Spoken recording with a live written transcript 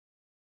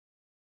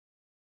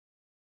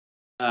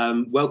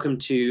Welcome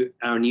to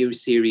our new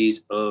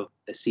series of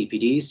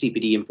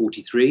CPD in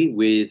 43,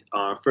 with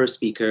our first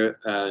speaker,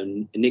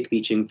 Nick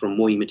Beeching from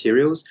MOY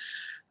Materials.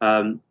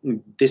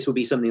 This will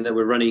be something that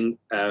we're running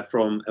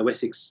from a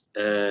Wessex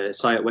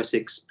site,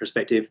 Wessex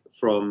perspective,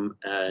 from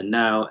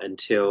now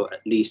until at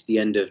least the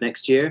end of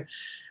next year.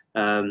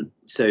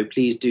 So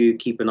please do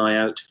keep an eye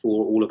out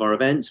for all of our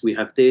events. We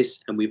have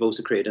this, and we've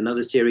also created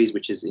another series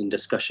which is in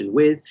discussion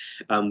with.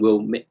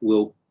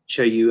 We'll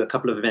show you a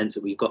couple of events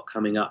that we've got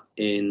coming up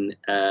in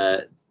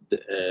the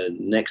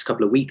next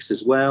couple of weeks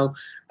as well,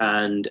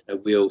 and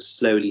we'll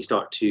slowly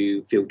start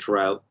to filter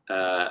out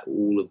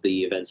all of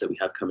the events that we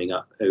have coming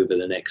up over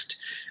the next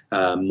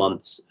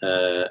months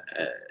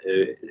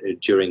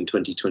during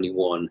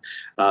 2021.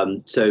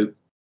 So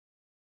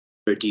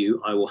without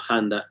ado, I will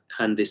hand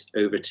this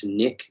over to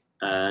Nick,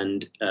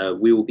 and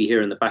we will be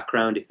here in the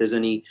background. If there's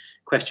any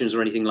questions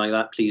or anything like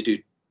that, please do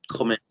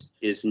comment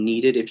is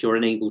needed. If you're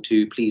unable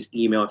to, please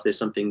email if there's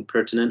something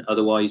pertinent.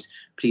 Otherwise,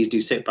 please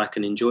do sit back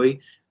and enjoy,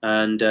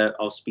 and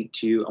I'll speak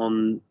to you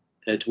on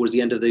towards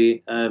the end of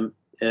the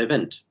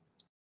event.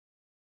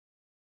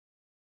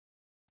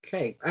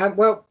 Okay,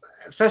 well,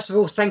 first of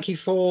all, thank you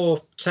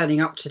for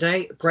turning up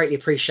today. Greatly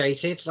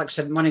appreciated. Like I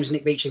said, my name is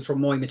Nick Beeching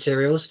from MOY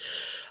Materials.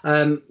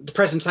 The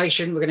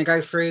presentation we're going to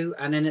go through,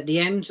 and then at the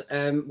end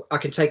I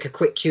can take a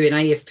quick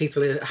Q&A if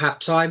people have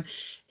time.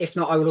 If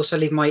not, I will also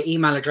leave my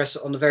email address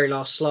on the very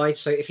last slide.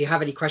 So if you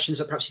have any questions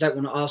that perhaps you don't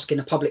want to ask in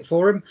a public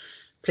forum,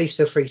 please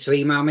feel free to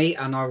email me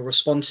and I will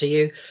respond to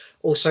you.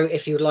 Also,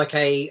 if you would like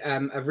a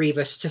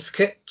REBA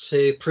certificate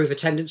to prove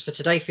attendance for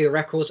today for your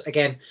records,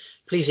 again,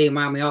 please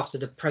email me after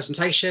the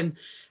presentation,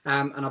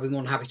 and I'll be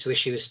more than happy to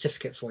issue a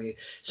certificate for you.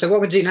 So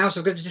what we're going to do now is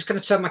I'm just going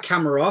to turn my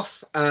camera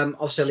off.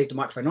 Obviously, I'll leave the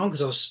microphone on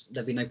because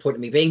there'll be no point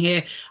in me being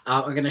here.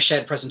 I'm going to share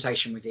the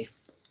presentation with you.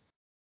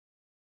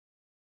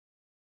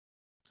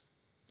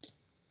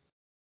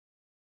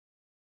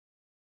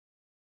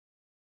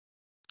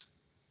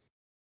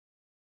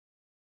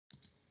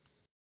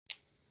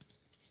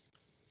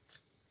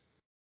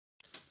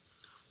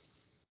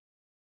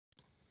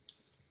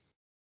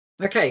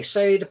 Okay,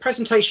 so the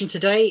presentation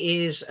today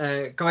is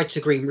a guide to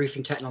green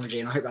roofing technology,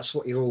 and I hope that's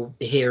what you're all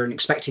here and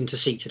expecting to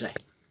see today.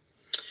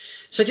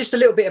 So just a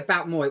little bit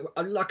about MOY.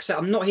 Like I said,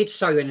 I'm not here to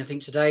sell you anything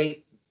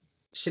today,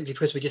 simply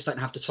because we just don't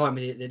have the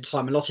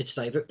time allotted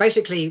today. But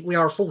basically, we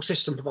are a full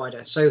system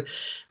provider. So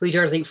we do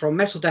everything from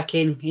metal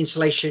decking,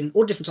 insulation,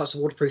 all different types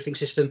of waterproofing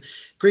system,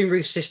 green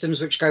roof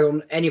systems, which go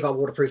on any of our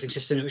waterproofing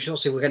systems, which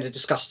also we're going to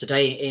discuss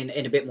today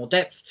in a bit more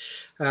depth.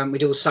 We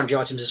do all sundry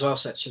items as well,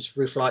 such as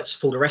roof lights,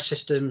 fall arrest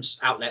systems,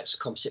 outlets,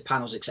 composite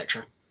panels,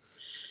 etc.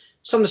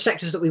 Some of the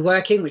sectors that we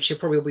work in, which you'll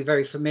probably be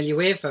very familiar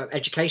with, are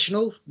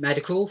educational,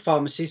 medical,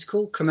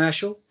 pharmaceutical,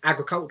 commercial,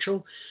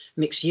 agricultural,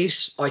 mixed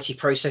use, IT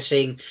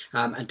processing,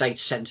 and data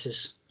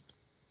centers.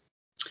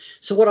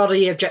 So what are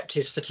the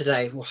objectives for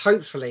today? Well,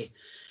 hopefully,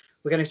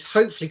 we're going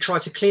to try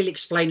to clearly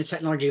explain the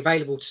technology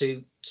available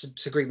to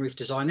green roof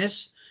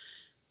designers,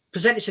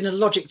 present this in a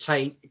logic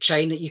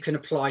chain that you can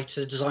apply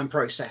to the design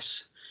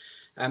process,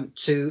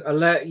 to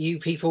alert you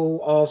people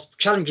of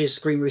challenges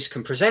green roofs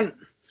can present,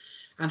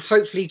 and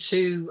hopefully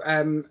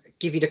to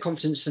give you the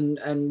confidence and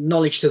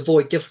knowledge to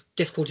avoid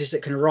difficulties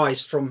that can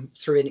arise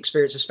through an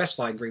experience of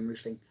specifying green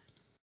roofing.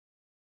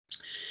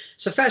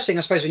 So first thing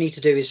I suppose we need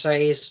to do is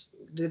say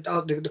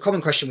the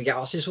common question we get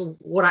asked is, well,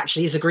 what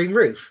actually is a green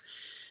roof?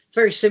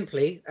 Very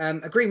simply,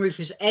 a green roof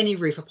is any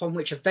roof upon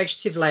which a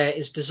vegetative layer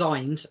is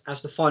designed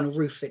as the final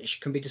roof finish,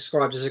 can be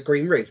described as a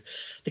green roof.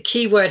 The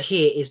key word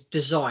here is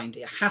designed.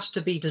 It has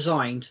to be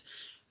designed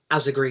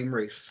as a green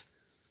roof.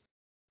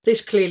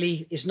 This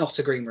clearly is not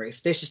a green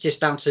roof. This is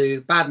just down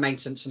to bad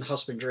maintenance and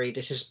husbandry.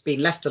 This has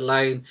been left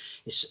alone.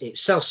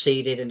 It's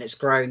self-seeded and it's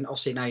grown.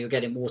 Obviously now you're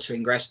getting water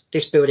ingress.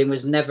 This building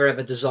was never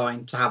ever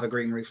designed to have a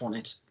green roof on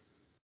it.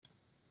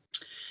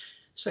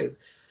 So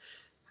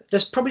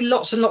there's probably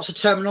lots and lots of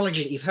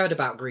terminology that you've heard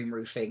about green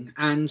roofing,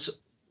 and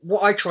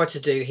what I try to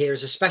do here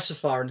as a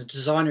specifier and a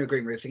designer of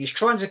green roofing is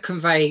trying to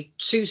convey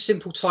two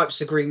simple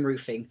types of green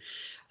roofing,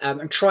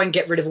 and try and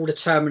get rid of all the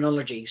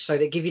terminology so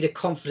they give you the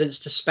confidence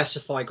to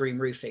specify green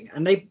roofing.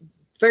 And they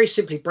very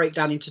simply break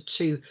down into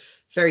two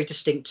very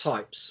distinct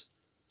types.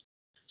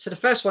 So the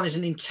first one is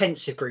an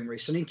intensive green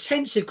roof. So an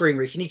intensive green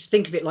roof, you need to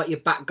think of it like your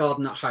back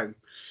garden at home.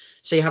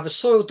 So you have a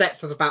soil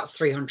depth of about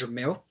 300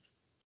 mil,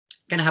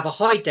 going to have a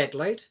high dead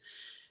load.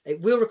 It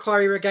will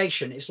require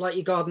irrigation. It's like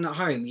your garden at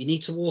home. You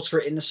need to water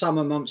it in the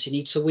summer months. You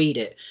need to weed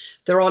it.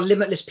 There are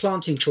limitless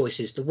planting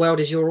choices. The world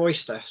is your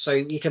oyster, so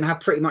you can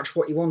have pretty much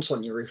what you want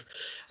on your roof.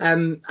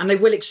 And they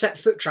will accept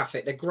foot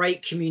traffic. They're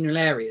great communal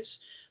areas.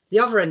 The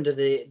other end of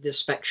the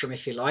spectrum,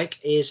 if you like,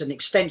 is an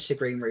extensive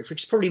green roof,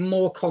 which is probably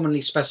more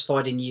commonly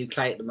specified in the UK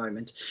at the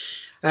moment.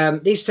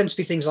 These tend to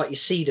be things like your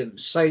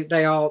sedums. So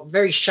they are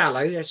very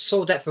shallow. There's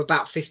soil depth of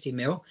about 50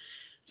 mil.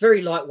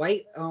 Very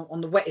lightweight. On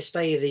the wettest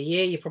day of the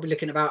year, you're probably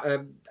looking at about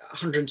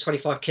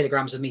 125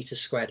 kilograms a metre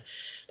squared.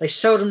 They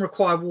seldom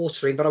require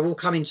watering, but I will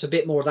come into a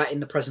bit more of that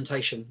in the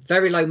presentation.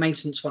 Very low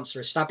maintenance once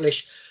they're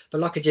established, But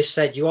like I just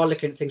said, you are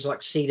looking at things like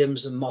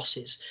sedums and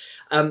mosses.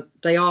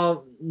 They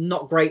are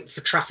not great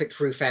for trafficked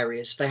roof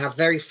areas. They have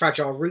very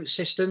fragile root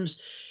systems.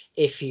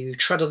 If you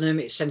tread on them,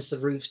 it sends the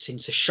roots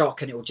into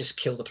shock and it will just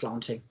kill the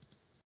planting.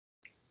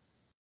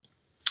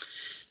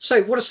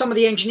 So what are some of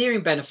the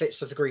engineering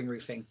benefits of the green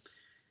roofing?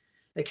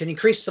 They can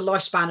increase the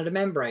lifespan of the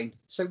membrane.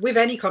 So with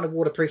any kind of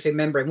waterproofing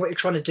membrane, what you're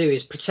trying to do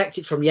is protect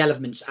it from the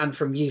elements and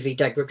from UV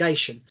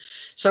degradation.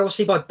 So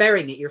obviously by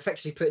burying it, you're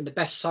effectively putting the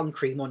best sun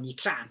cream on you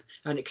can,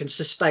 and it can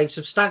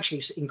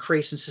substantially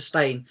increase and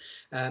sustain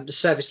the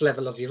service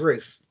level of your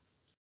roof.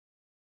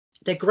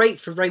 They're great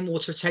for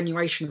rainwater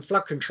attenuation and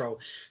flood control.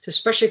 So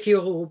especially if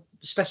you're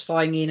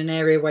specifying in an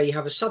area where you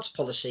have a SUDS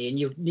policy and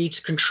you need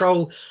to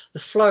control the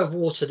flow of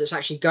water that's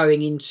actually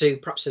going into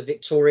perhaps a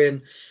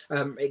Victorian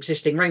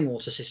existing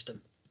rainwater system.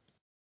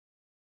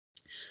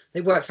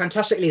 They work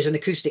fantastically as an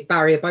acoustic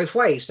barrier both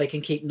ways. They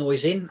can keep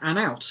noise in and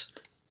out.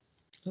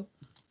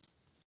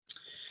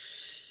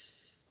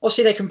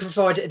 Obviously, they can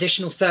provide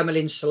additional thermal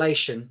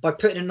insulation. By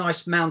putting a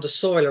nice mound of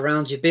soil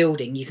around your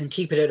building, you can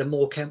keep it at a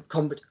more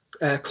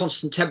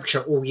constant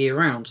temperature all year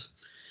round.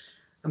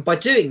 And by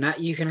doing that,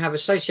 you can have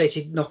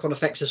associated knock-on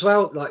effects as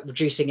well, like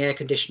reducing air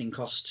conditioning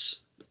costs.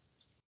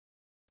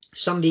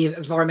 Some of the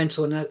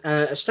environmental and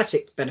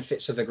aesthetic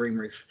benefits of a green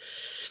roof.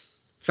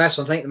 First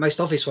one, I think the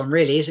most obvious one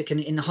really is it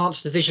can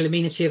enhance the visual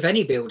amenity of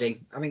any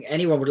building. I mean,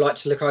 anyone would like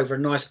to look over a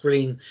nice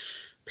green,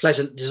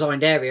 pleasant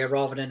designed area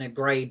rather than a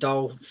grey,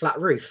 dull, flat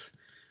roof.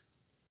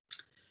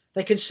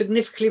 They can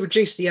significantly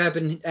reduce the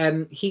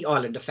urban heat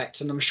island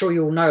effect, and I'm sure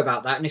you all know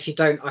about that. And if you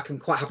don't, I can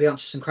quite happily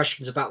answer some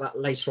questions about that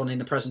later on in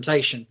the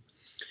presentation.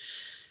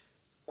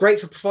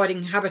 Great for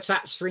providing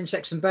habitats for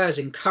insects and birds,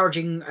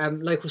 encouraging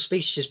local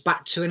species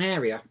back to an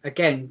area.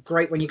 Again,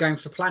 great when you're going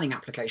for planning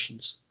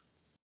applications.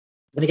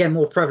 And again,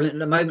 more prevalent at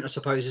the moment, I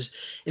suppose, is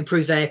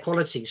improved air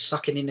quality,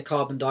 sucking in the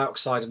carbon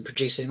dioxide and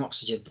producing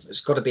oxygen.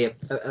 It's got to be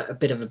a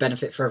bit of a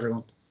benefit for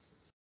everyone.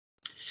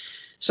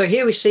 So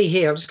here we see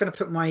here, I'm just going to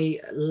put my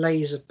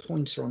laser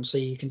pointer on so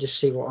you can just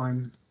see what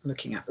I'm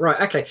looking at. Right,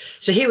 okay.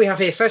 So here we have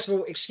here, first of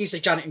all, excuse the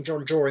Janet and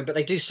John drawing, but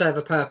they do serve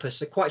a purpose.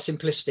 They're quite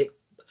simplistic,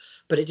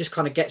 but it just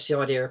kind of gets the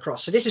idea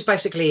across. So this is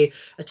basically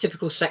a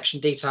typical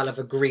section detail of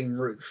a green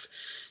roof.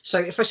 So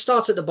if I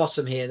start at the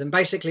bottom here, then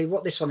basically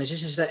what this one is,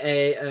 this is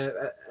a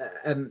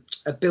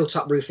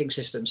built-up roofing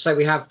system. So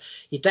we have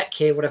your deck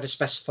here, whatever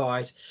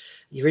specified,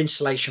 your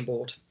insulation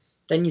board.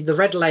 Then the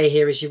red layer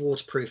here is your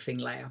waterproofing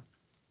layer.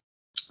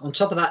 On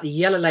top of that, the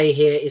yellow layer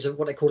here is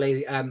what they call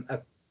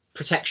a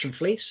protection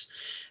fleece.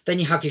 Then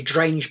you have your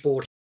drainage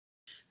board.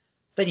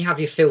 Then you have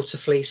your filter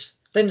fleece.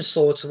 Then the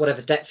soil to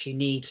whatever depth you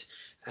need.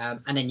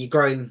 And then your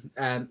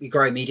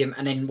grow medium,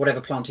 and then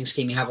whatever planting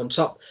scheme you have on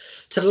top.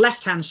 To the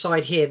left-hand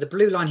side here, the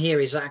blue line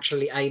here is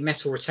actually a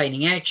metal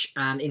retaining edge,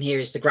 and in here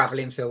is the gravel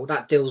infill.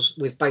 That deals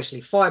with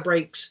basically fire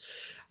breaks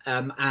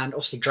and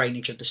obviously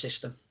drainage of the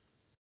system.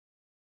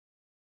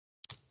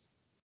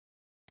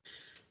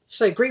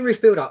 So green roof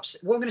build-ups,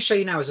 what I'm going to show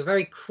you now is a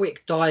very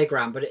quick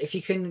diagram, but if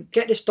you can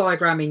get this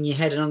diagram in your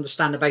head and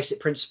understand the basic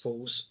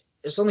principles,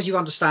 as long as you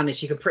understand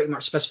this, you can pretty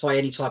much specify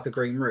any type of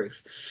green roof.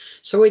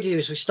 So what we do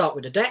is we start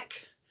with a deck,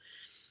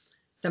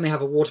 then we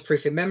have a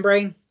waterproofing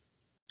membrane,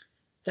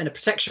 then a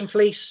protection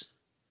fleece,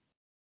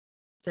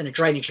 then a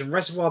drainage and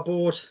reservoir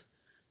board,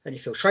 then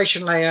your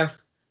filtration layer,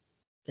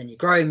 then your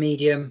growing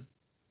medium,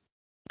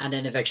 and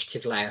then a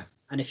vegetative layer.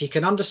 And if you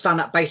can understand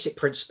that basic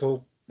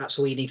principle, that's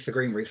all you need for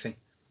green roofing.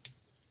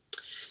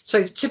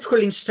 So typical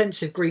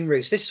intensive green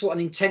roofs. This is what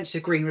an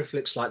intensive green roof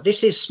looks like.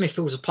 This is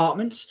Smithfield's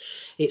Apartments.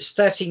 It's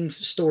 13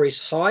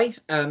 stories high.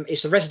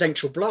 It's a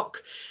residential block.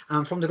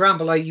 From the ground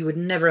below, you would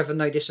never ever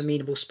notice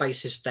amenable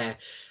spaces there.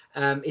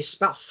 It's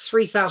about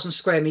 3,000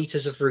 square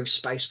meters of roof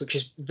space, which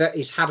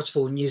is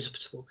habitable and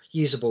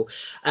usable.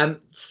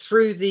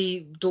 Through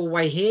the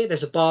doorway here,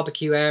 there's a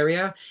barbecue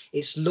area.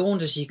 It's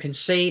lawned, as you can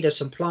see. There's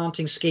some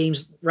planting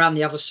schemes. Around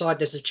the other side,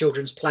 there's a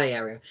children's play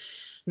area.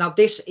 Now,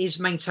 this is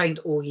maintained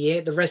all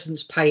year. The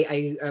residents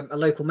pay a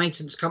local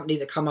maintenance company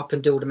that come up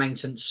and do all the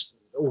maintenance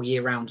all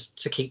year round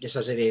to keep this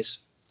as it is.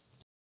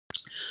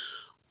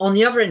 On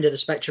the other end of the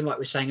spectrum, like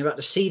we're saying about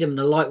the sedum and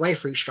the light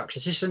wave roof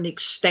structures, this is an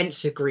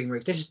extensive green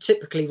roof. This is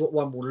typically what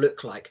one will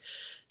look like.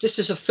 Just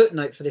as a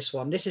footnote for this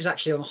one, this is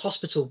actually on a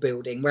hospital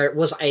building where it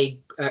was a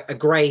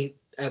grey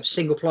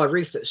single ply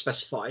roof that was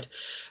specified.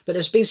 But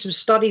there's been some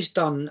studies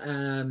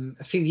done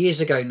a few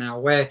years ago now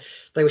where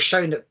they were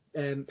showing that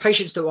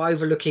patients that were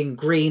overlooking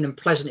green and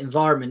pleasant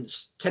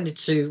environments tended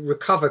to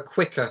recover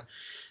quicker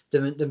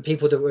than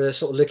people that were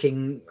sort of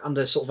looking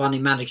under sort of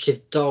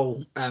unimaginative,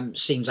 dull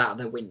scenes out of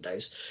their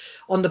windows.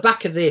 On the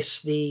back of this,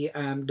 the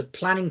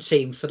planning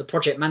team for the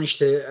project managed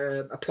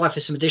to apply for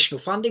some additional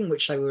funding,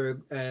 which they were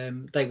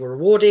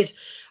awarded.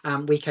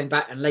 We came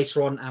back and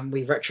later on, and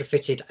we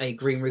retrofitted a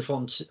green roof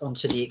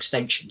onto the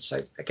extension.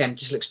 So again, it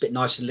just looks a bit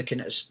nicer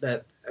looking at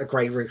a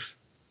grey roof.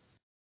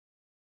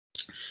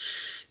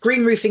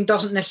 Green roofing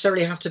doesn't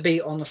necessarily have to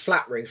be on a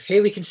flat roof.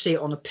 Here we can see it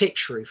on a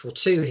pitch roof, or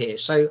two here.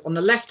 So on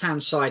the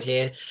left-hand side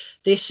here,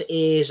 this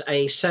is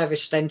a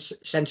service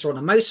centre on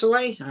a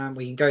motorway.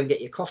 Where you can go and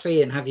get your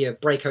coffee and have your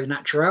break au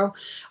naturel.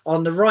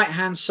 On the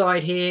right-hand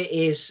side here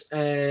is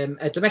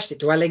a domestic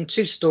dwelling,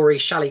 two-storey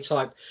chalet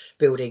type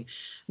building.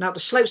 Now the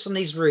slopes on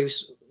these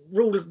roofs,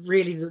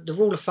 the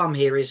rule of thumb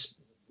here is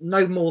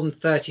no more than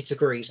 30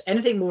 degrees.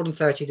 Anything more than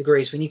 30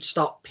 degrees, we need to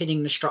start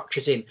pinning the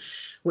structures in,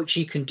 which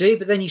you can do,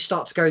 but then you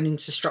start to go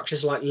into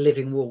structures like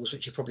living walls,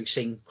 which you've probably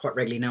seen quite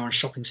regularly now in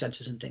shopping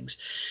centres and things.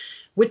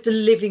 With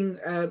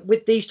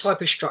with these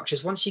type of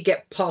structures, once you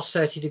get past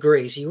 30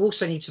 degrees, you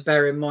also need to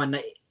bear in mind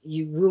that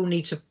you will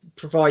need to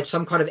provide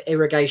some kind of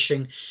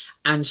irrigation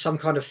and some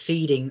kind of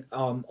feeding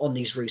on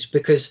these roofs,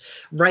 because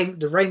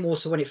the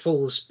rainwater, when it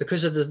falls,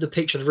 because of the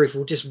pitch of the roof,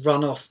 will just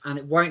run off and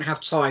it won't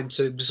have time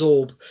to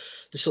absorb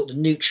the sort of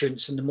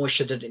nutrients and the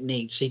moisture that it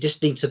needs. So you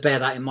just need to bear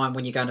that in mind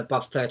when you're going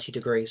above 30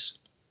 degrees.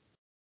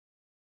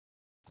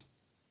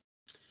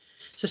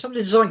 So some of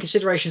the design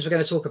considerations we're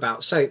going to talk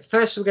about. So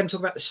first, we're going to talk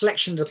about the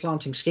selection of the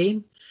planting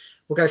scheme.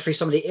 We'll go through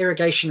some of the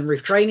irrigation and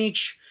roof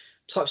drainage,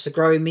 types of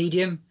growing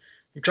medium,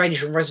 the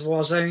drainage and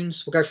reservoir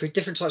zones. We'll go through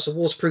different types of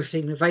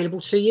waterproofing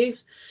available to you,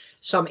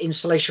 some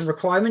insulation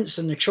requirements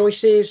and the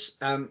choices,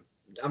 and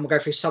we'll go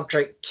through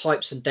substrate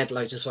types and dead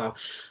loads as well.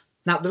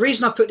 Now, the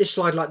reason I put this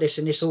slide like this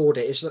in this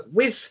order is that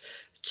with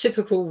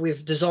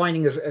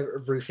designing of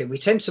roofing, we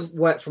tend to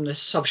work from the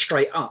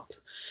substrate up.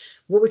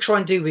 What we try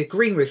and do with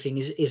green roofing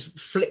is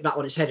flip that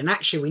on its head, and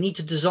actually we need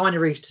to design a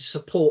roof to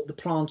support the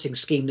planting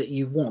scheme that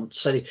you want.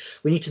 So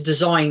we need to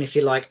design, if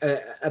you like,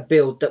 a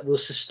build that will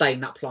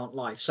sustain that plant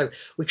life. So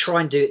we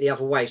try and do it the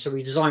other way. So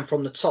we design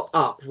from the top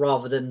up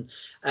rather than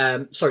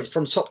from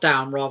the top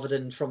down rather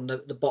than from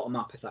the bottom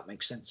up, if that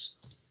makes sense.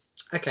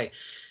 Okay,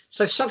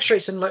 so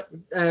substrates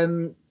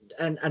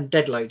and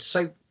dead loads.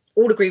 So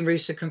all the green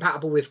roofs are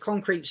compatible with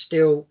concrete,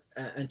 steel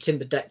and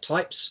timber deck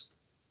types.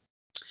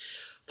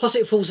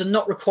 Positive falls are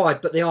not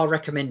required, but they are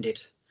recommended.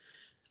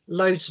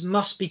 Loads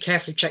must be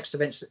carefully checked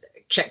against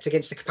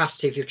the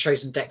capacity of your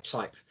chosen deck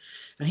type.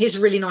 And here's a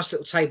really nice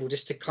little table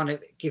just to kind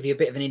of give you a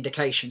bit of an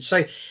indication.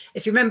 So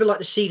if you remember, like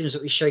the sedums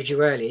that we showed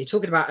you earlier, you're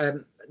talking about,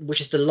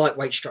 which is the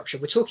lightweight structure,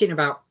 we're talking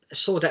about a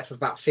saw depth of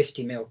about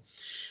 50 mil.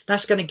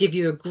 That's going to give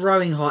you a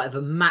growing height of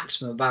a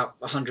maximum of about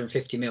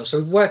 150 mil. So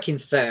we work in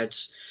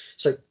thirds.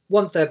 So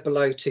 1/3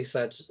 below,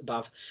 2/3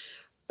 above.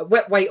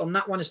 Wet weight on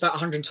that one is about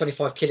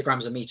 125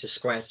 kilograms a meter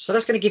squared. So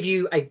that's going to give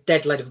you a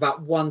dead load of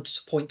about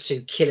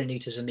 1.2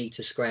 kilonewtons a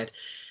meter squared.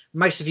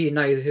 Most of you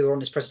know, who are on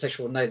this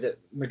presentation, will know that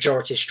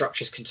majority of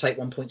structures can take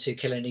 1.2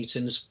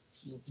 kilonewtons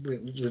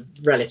with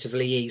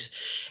relatively ease.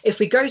 If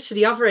we go to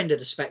the other end of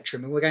the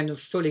spectrum and we're going to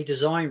fully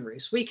design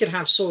roofs, we could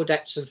have soil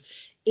depths of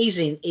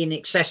easily in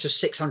excess of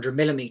 600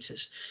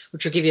 millimeters,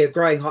 which will give you a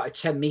growing height of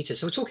 10 meters.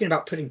 So we're talking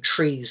about putting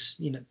trees,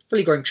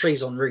 fully growing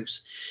trees on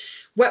roofs.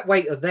 Wet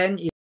weight of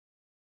then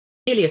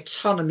nearly a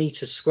ton a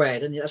meter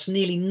squared, and that's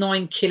nearly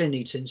 9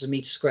 kilonewtons a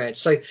meter squared.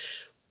 So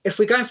if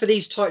we're going for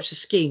these types of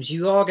schemes,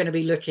 you are going to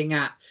be looking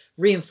at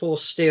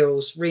reinforced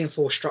steels,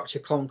 reinforced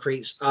structured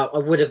concretes. I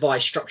would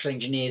advise structural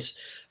engineers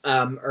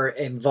are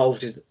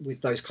involved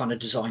with those kind of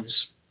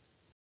designs.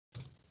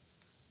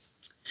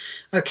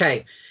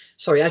 Okay,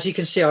 sorry, as you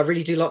can see, I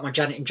really do like my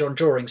Janet and John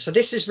drawings. So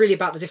this is really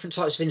about the different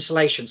types of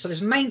insulation. So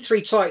there's main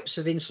 3 types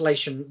of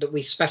insulation that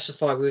we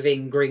specify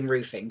within green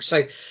roofing.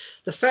 So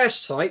the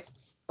first type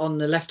on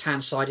the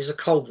left-hand side is a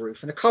cold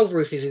roof, and a cold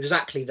roof is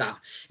exactly that.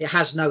 It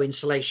has no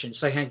insulation.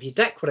 So have your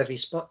deck, whatever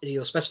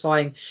you're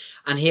specifying,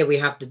 and here we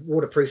have the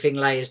waterproofing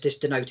layers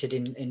just denoted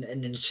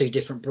in 2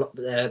 different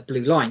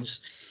blue lines.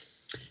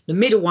 The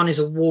middle one is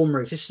a warm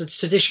roof. This is a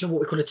traditional, what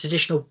we call a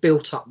traditional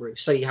built-up roof.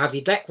 So you have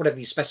your deck, whatever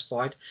you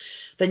specified.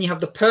 Then you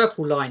have the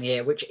purple line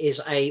here, which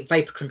is a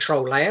vapor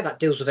control layer that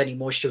deals with any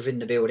moisture within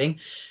the building.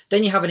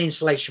 Then you have an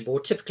insulation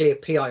board, typically a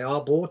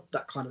PIR board,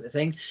 that kind of a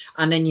thing.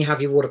 And then you have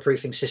your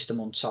waterproofing system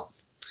on top.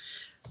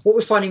 What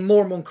we're finding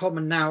more and more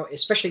common now,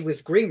 especially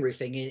with green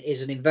roofing,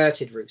 is an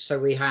inverted roof. So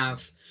we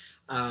have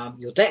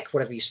your deck,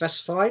 whatever you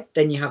specified.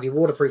 Then you have your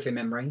waterproofing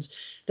membranes.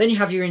 Then you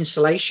have your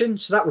insulation.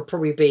 So that would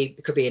probably be,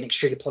 it could be an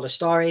extruded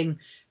polystyrene,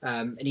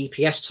 an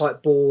EPS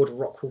type board, a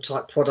rock wool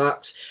type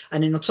product.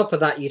 And then on top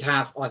of that, you'd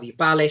have either your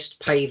ballast,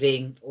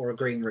 paving, or a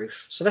green roof.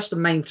 So that's the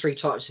main 3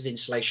 types of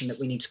insulation that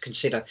we need to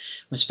consider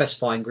when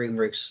specifying green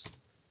roofs.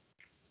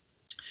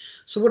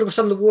 So what are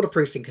some of the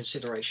waterproofing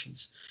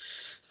considerations?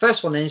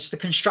 First one then is the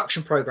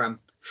construction program.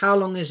 How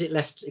long is it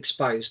left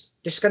exposed?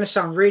 This is going to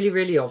sound really,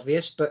 really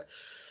obvious, but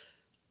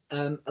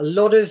a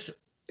lot of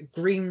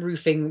green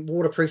roofing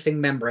waterproofing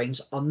membranes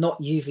are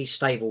not UV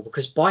stable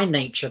because by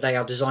nature they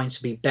are designed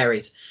to be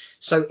buried.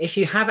 So if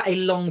you have a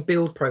long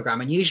build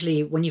program, and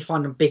usually when you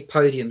find on big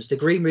podiums, the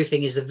green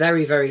roofing is the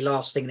very, very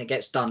last thing that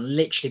gets done,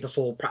 literally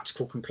before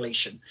practical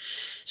completion.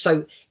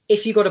 So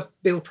If you've got a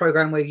build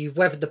program where you've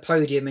weathered the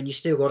podium and you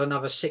still got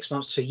another 6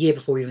 months to a year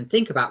before you even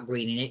think about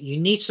greening it, you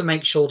need to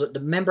make sure that the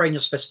membrane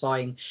you're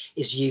specifying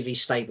is UV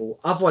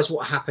stable. Otherwise, what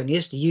will happen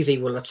is the UV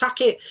will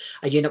attack it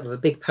and you end up with a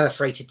big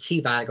perforated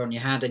tea bag on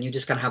your hand, and you're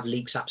just going to have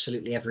leaks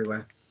absolutely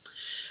everywhere.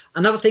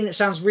 Another thing that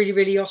sounds really,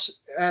 really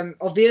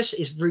obvious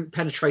is root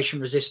penetration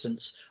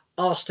resistance.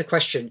 Ask the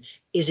question,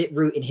 is it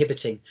root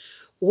inhibiting?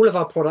 All of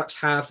our products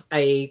have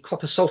a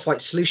copper sulfite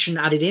solution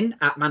added in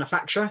at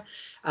manufacture.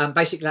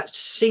 Basically, that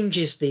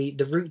singes the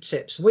root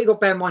tips. What you've got to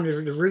bear in mind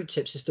with the root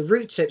tips is the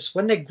root tips,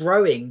 when they're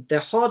growing, they're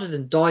harder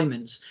than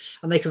diamonds,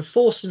 and they can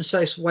force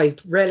themselves away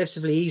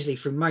relatively easily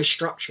from most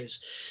structures.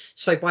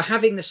 So by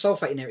having the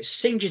sulfate in there, it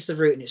singes the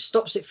root and it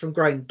stops it from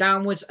growing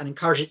downwards and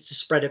encourages it to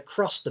spread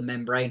across the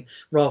membrane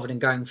rather than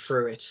going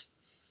through it.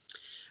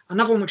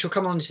 Another one which will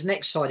come on to the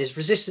next slide is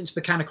resistance to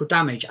mechanical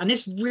damage, and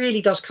this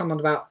really does come on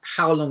about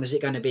how long is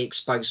it going to be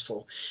exposed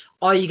for.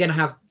 Are you going to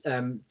have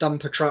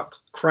dumper truck,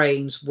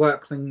 cranes,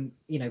 workmen,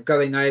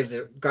 going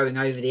over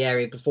the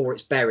area before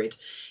it's buried?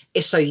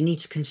 If so, you need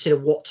to consider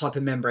what type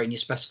of membrane you're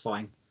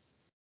specifying.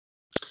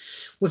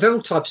 With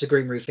all types of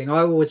green roofing,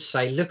 I would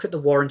say look at the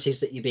warranties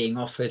that you're being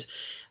offered.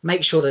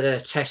 Make sure that they're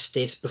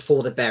tested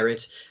before they're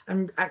buried,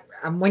 and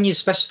when you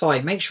specify,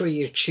 make sure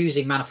you're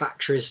choosing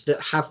manufacturers that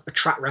have a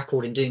track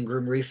record in doing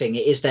green roofing.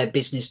 It is their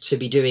business to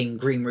be doing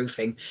green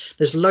roofing.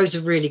 There's loads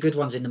of really good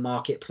ones in the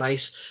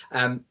marketplace.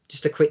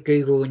 Just a quick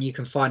Google and you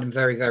can find them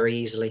very, very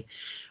easily.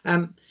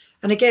 And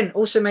again,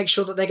 also make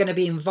sure that they're going to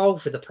be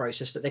involved with the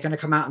process, that they're going to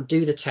come out and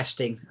do the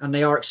testing, and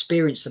they are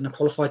experienced and are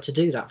qualified to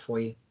do that for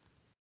you.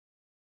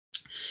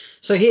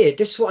 So here,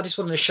 this is what I just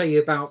wanted to show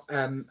you about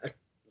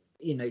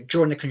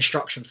during the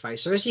construction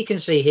phase. So as you can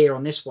see here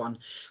on this one,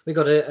 we've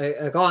got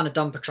a guy on a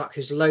dumper truck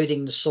who's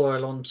loading the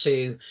soil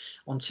onto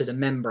the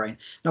membrane.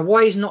 Now,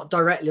 why he's not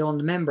directly on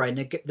the membrane,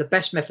 the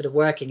best method of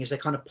working is they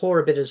kind of pour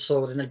a bit of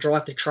soil, then they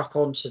drive the truck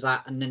onto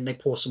that, and then they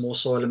pour some more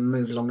soil and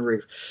move along the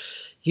roof.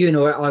 I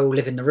all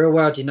live in the real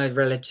world,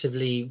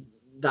 relatively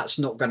that's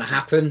not going to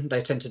happen.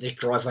 They tend to just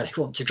drive where they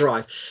want to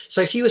drive. So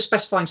if you were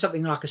specifying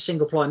something like a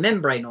single ply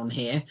membrane on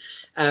here,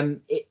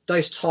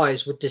 those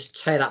tires would just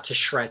tear that to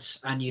shreds,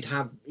 and you'd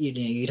have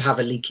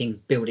a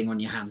leaking building on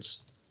your hands.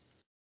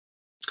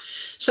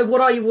 So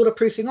what are your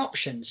waterproofing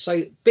options?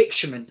 So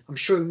bitumen, I'm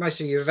sure most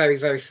of you are very,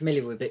 very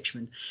familiar with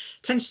bitumen.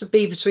 Tends to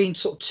be between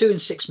sort of 2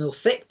 and 6 mil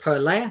thick per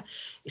layer.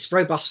 It's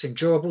robust and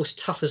durable. It's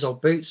tough as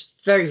old boots.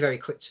 Very, very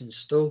quick to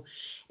install.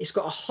 It's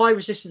got a high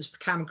resistance to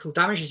mechanical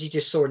damage, as you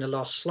just saw in the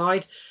last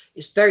slide.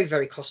 It's very,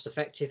 very cost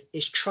effective.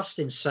 It's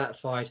trusting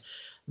certified.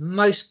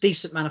 Most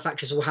decent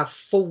manufacturers will have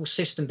full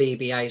system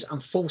BBAs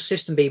and full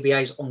system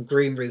BBAs on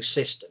green roof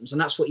systems, and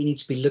that's what you need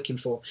to be looking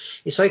for.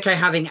 It's okay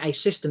having a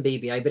system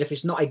BBA, but if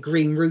it's not a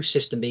green roof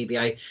system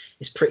BBA,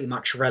 it's pretty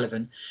much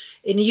irrelevant.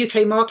 In the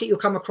UK market, you'll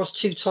come across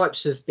 2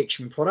 types of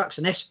bitumen products: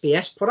 an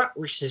SBS product,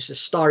 which is a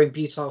styrene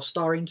butyl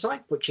styrene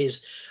type, which is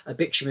a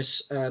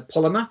bituminous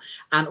polymer,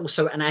 and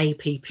also an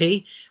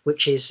APP,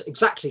 which is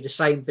exactly the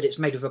same, but it's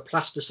made with a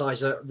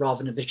plasticizer rather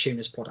than a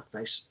bituminous product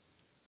base.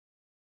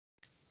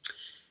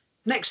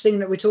 Next thing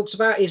that we talked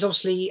about is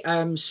obviously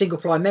single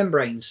ply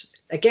membranes.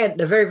 Again,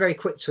 they're very, very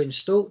quick to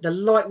install. They're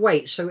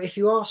lightweight. So if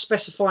you are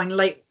specifying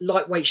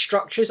lightweight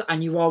structures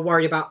and you are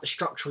worried about the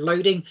structural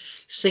loading,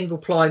 single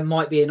ply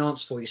might be an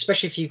answer for you,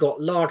 especially if you've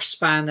got large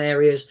span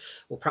areas,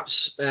 or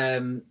perhaps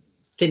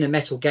thinner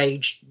metal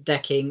gauge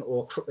decking,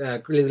 or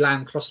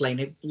glue-lam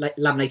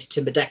cross-laminated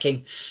timber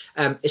decking.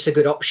 It's a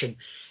good option.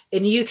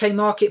 In the UK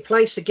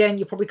marketplace, again,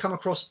 you'll probably come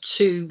across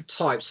 2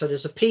 types. So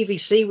there's a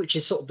PVC, which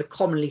is sort of the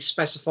commonly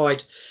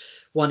specified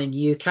one in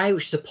the UK,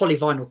 which is a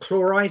polyvinyl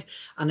chloride,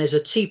 and there's a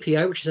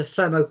TPO, which is a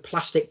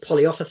thermoplastic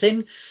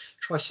polyurethane.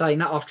 Try saying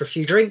that after a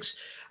few drinks.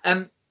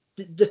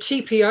 The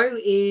TPO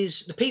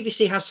is, the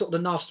PVC has sort of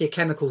the nastier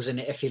chemicals in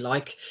it, if you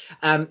like.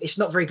 It's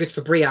not very good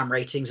for BREEAM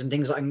ratings and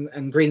things like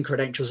and green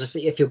credentials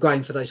if you're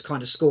going for those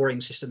kind of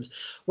scoring systems.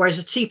 Whereas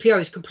the TPO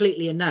is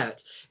completely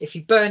inert. If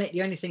you burn it,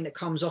 the only thing that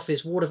comes off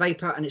is water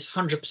vapor, and it's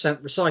 100%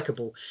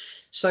 recyclable.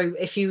 So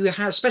if you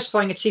have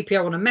specifying a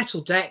TPO on a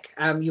metal deck,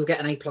 you'll get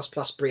an A++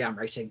 BREEAM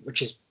rating,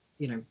 which is,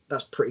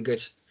 that's pretty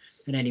good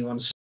in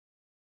anyone's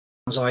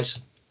eyes.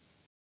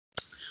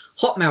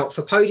 Hot melt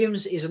for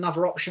podiums is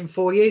another option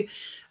for you.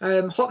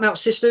 Hot melt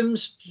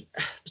systems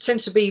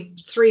tend to be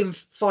 3 and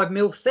 5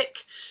 mil thick,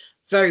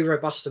 very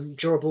robust and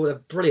durable. They're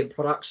brilliant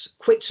products,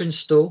 quick to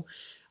install,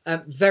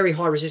 very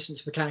high resistance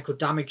to mechanical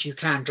damage. You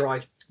can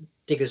drive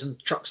diggers and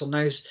trucks on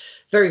those.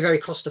 Very, very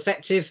cost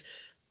effective.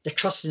 They're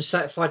trusted and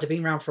certified. They've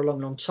been around for a long,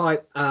 long time.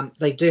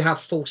 They do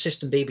have full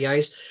system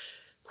BBAs.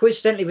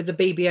 Coincidentally, with the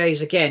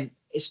BBAs, again,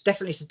 it's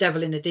definitely the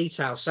devil in the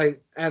detail. So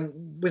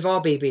with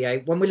our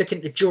BBA, when we look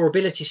at the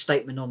durability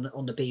statement on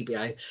the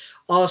BBA,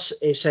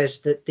 it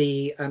says that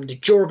the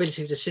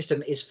durability of the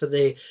system is for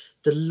the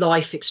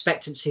life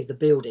expectancy of the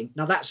building.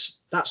 Now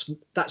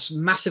that's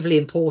massively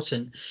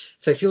important.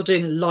 So if you're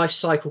doing a life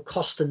cycle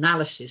cost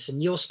analysis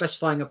and you're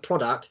specifying a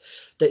product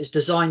that is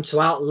designed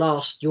to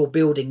outlast your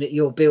building that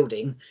you're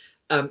building,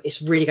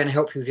 it's really going to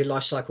help you with your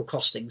life cycle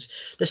costings.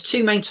 There's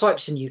two main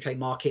types in the UK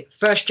market: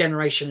 first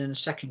generation and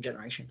second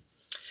generation.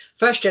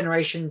 First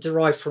generation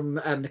derived from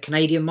the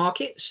Canadian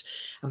markets,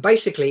 and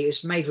basically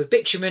it's made with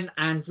bitumen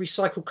and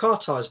recycled car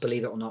tyres,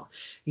 believe it or not.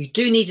 You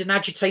do need an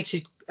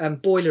agitated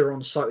boiler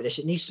on site with this.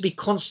 It needs to be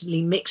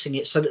constantly mixing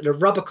it so that the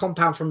rubber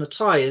compound from the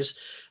tyres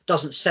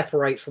doesn't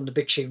separate from the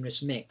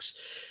bituminous mix.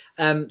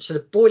 So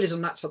the boilers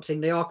on that type of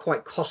thing, they are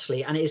quite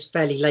costly, and it is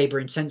fairly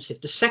labour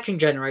intensive. The second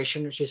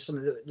generation, which is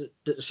something that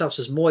the self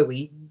as MOY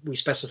we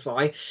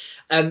specify,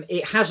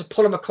 it has a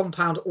polymer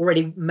compound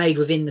already made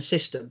within the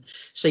system.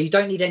 So you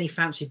don't need any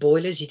fancy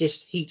boilers. You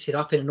just heat it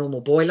up in a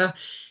normal boiler.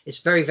 It's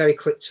very, very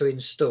quick to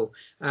install.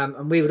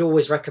 And we would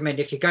always recommend,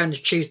 if you're going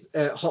to choose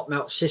a hot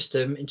melt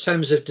system, in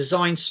terms of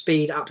design,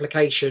 speed,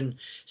 application,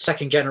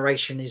 second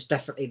generation is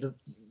definitely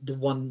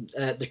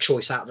the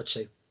choice out of the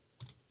two.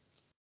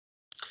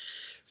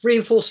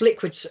 Reinforced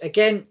liquids,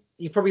 again,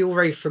 you're probably all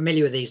very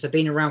familiar with these. They've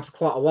been around for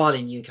quite a while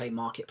in UK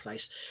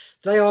marketplace.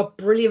 They are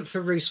brilliant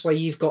for roofs where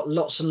you've got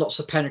lots and lots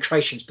of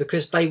penetrations,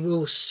 because they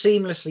will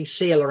seamlessly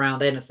seal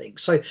around anything.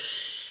 So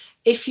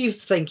if you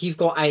think you've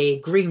got a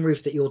green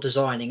roof that you're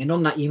designing, and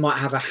on that you might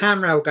have a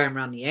handrail going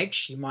around the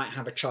edge, you might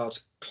have a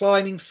child's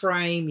climbing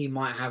frame, you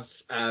might have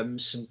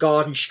some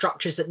garden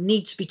structures that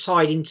need to be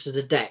tied into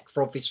the deck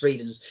for obvious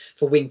reasons,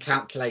 for wind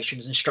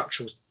calculations and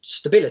structural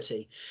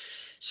stability.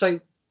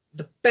 So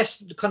the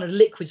best kind of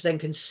liquids then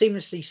can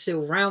seamlessly seal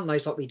around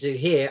those like we do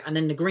here, and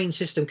then the green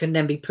system can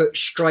then be put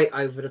straight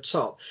over the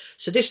top.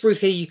 So this roof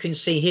here you can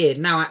see here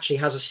now actually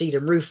has a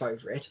sedum roof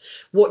over it.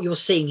 What you're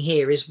seeing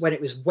here is when it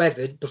was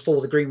weathered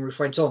before the green roof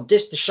went on,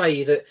 just to show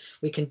you that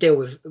we can deal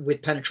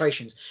with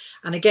penetrations.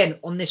 And again,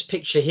 on this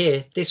picture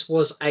here, this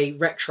was a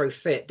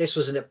retrofit. This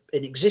was an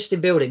existing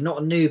building,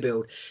 not a new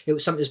build. It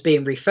was something that was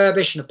being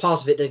refurbished, and a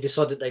part of it they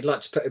decided they'd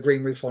like to put a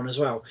green roof on as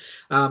well.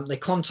 They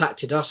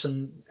contacted us,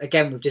 and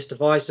again we've just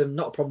advised them,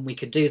 not a problem, we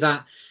could do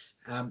that.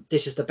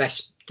 This is the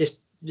best. This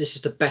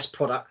is the best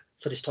product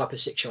for this type of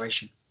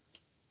situation.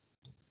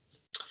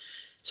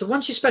 So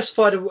once you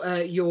specified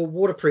your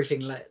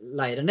waterproofing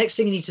layer, the next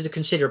thing you need to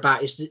consider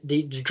about is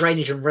the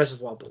drainage and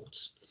reservoir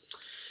boards.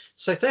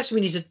 So first we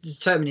need to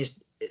determine is,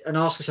 and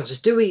ask ourselves, is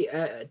do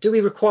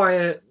we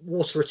require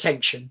water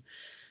retention,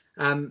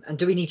 and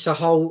do we need to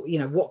hold,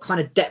 what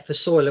kind of depth of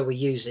soil are we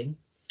using,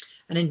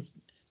 and then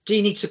do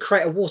you need to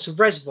create a water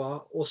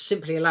reservoir or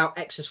simply allow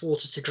excess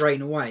water to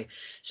drain away?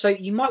 So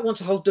you might want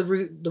to hold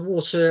the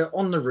water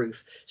on the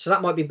roof. So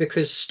that might be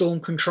because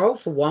storm control,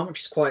 for one, which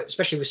is quite,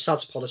 especially with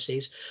SUDS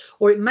policies,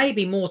 or it may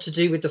be more to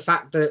do with the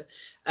fact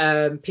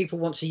that people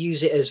want to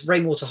use it as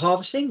rainwater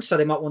harvesting. So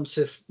they might want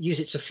to use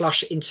it to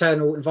flush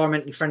internal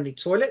environmentally friendly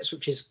toilets,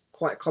 which is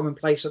quite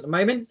commonplace at the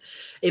moment.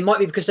 It might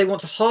be because they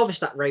want to harvest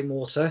that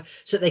rainwater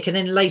so that they can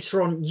then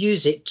later on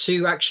use it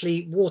to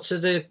actually water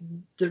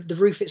the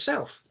roof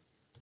itself.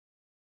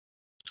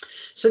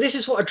 So this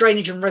is what a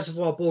drainage and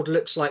reservoir board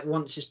looks like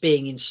once it's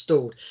being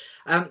installed.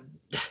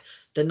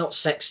 They're not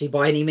sexy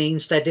by any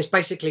means. They're just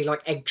basically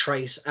like egg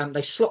trays.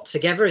 They slot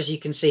together, as you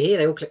can see here.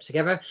 They all clip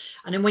together.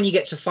 And then when you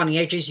get to funny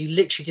edges, you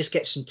literally just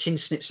get some tin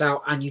snips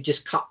out and you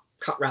just cut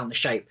round the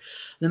shape.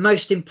 The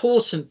most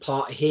important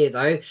part here,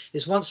 though,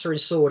 is once they're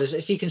installed, is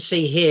if you can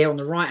see here on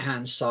the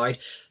right-hand side,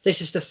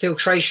 this is the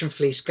filtration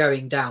fleece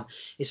going down.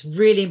 It's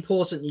really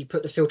important that you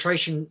put the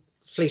filtration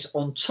fleece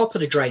on top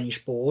of the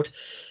drainage board.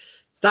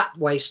 That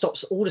way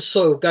stops all the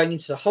soil going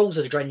into the holes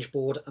of the drainage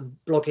board and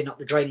blocking up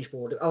the drainage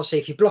board. Obviously,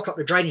 if you block up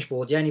the drainage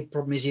board, the only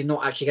problem is you're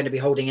not actually going to be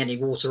holding any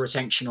water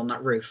retention on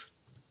that roof.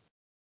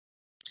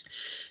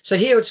 So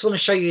here I just want to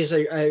show you is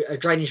a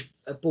drainage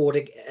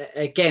board,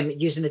 again,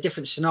 using a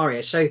different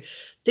scenario. So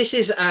this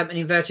is an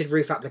inverted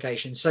roof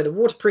application. So the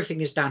waterproofing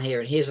is down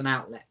here, and here's an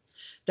outlet.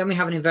 Then we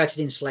have an inverted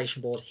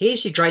insulation board.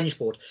 Here's your drainage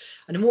board.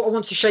 And then what I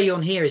want to show you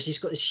on here is he's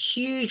got this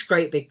huge,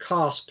 great big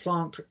cast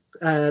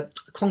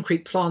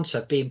concrete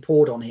planter being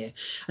poured on here.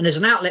 And there's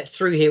an outlet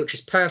through here, which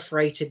is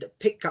perforated,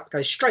 that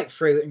goes straight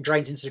through and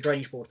drains into the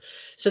drainage board.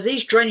 So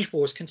these drainage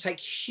boards can take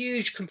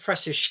huge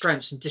compressive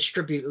strengths and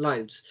distribute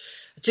loads,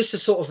 just to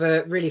sort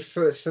of really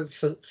for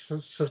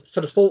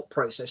the thought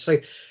process. So,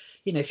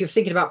 if you're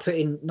thinking about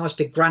putting nice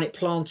big granite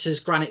planters,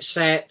 granite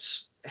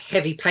sets,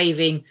 heavy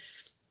paving,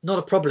 not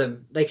a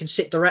problem. They can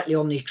sit directly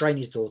on these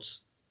drainage boards.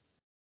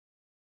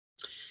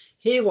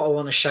 Here, what I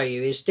want to show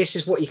you is this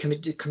is what you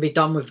can be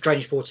done with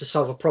drainage board to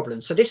solve a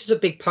problem. So this is a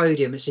big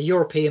podium. It's a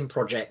European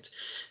project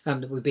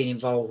that we've been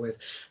involved with.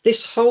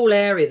 This whole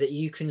area that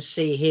you can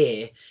see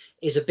here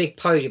is a big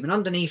podium, and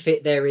underneath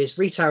it there is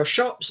retail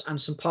shops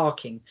and some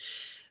parking.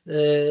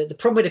 The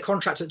problem with the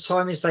contractor at the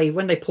time is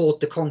when they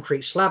poured the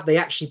concrete slab, they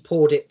actually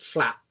poured it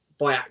flat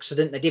by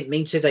accident. They didn't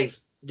mean to. They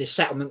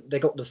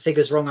got the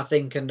figures wrong, I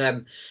think, and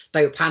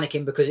they were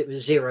panicking because it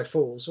was 0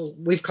 falls. Well,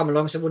 we've come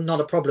along and said, well,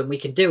 not a problem, we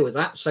can deal with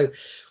that. So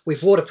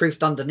we've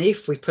waterproofed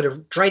underneath. We've put a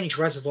drainage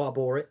reservoir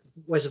board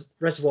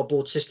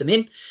system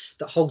in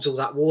that holds all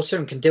that water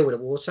and can deal with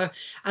the water.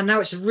 And now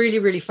it's a really,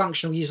 really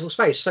functional, usable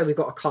space. So we've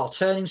got a car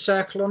turning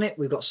circle on it.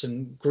 We've got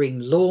some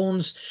green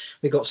lawns.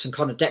 We've got some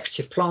kind of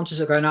decorative planters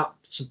that are going up.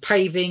 some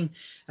paving,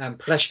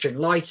 pedestrian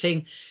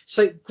lighting.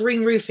 So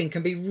green roofing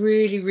can be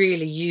really,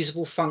 really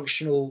usable,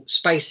 functional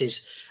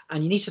spaces.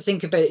 And you need to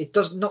think about it, it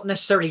does not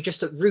necessarily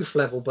just at roof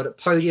level, but at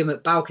podium,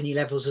 at balcony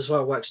levels as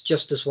well, works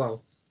just as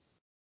well.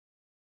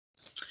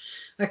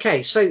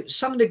 Okay, so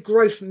some of the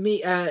growth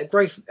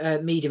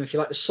medium, if you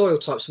like, the soil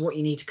types and what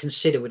you need to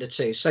consider with the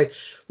two. So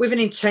with an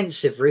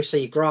intensive roof, so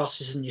your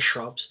grasses and your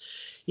shrubs,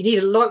 you need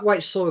a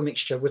lightweight soil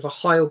mixture with a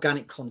high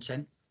organic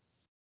content,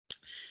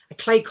 a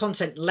clay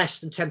content less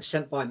than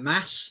 10% by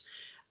mass,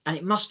 and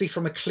it must be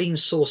from a clean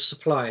source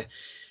supplier.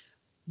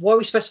 Why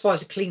we specify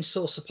as a clean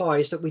source supplier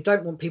is that we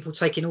don't want people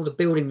taking all the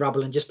building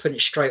rubble and just putting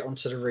it straight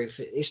onto the roof.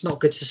 It's not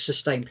good to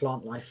sustain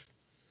plant life.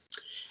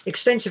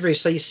 Extensive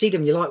roofs, so you see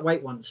them, your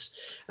lightweight ones.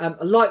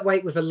 A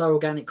lightweight with a low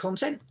organic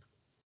content.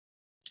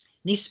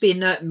 Needs to be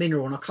inert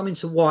mineral, and I'll come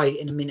into why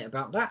in a minute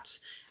about that.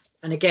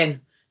 And again,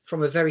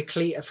 from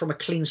a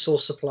clean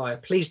source supplier.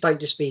 Please don't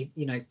just be,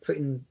 you know,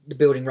 putting the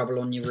building rubble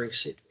on your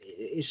roofs.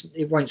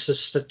 It won't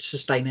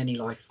sustain any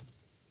life.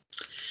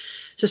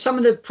 So some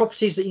of the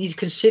properties that you need to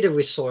consider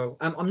with soil.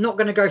 I'm not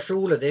going to go through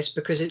all of this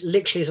because it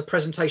literally is a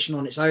presentation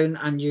on its own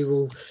and you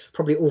will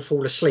probably all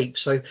fall asleep.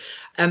 So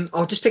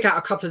I'll just pick out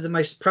a couple of the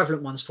most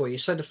prevalent ones for you.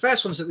 So the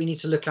first ones that we need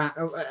to look at,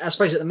 I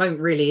suppose at the moment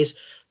really, is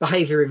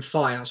behaviour in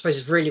fire. I suppose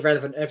it's really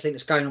relevant to everything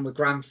that's going on with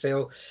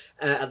Grenfell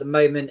at the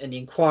moment and the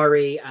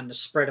inquiry and the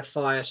spread of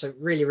fire. So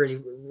really,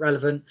 really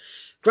relevant.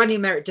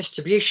 Granulomeric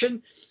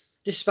distribution.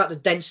 This is about the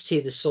density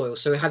of the soil.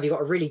 So have you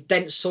got a really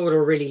dense soil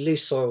or a really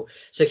loose soil?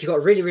 So if you've got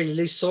a really, really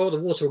loose soil, the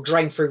water will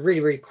drain through really,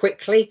 really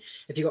quickly.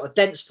 If you've got a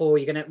dense soil,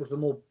 you're going to end up with a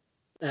more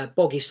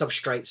boggy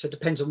substrate. So it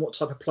depends on what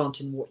type of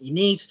planting, what you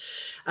need.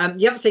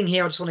 The other thing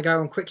here I just want to go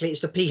on quickly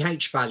is the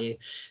pH value.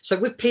 So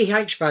with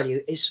pH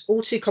value, it's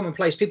all too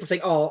commonplace. People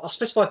think, oh, I'll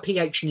specify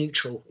pH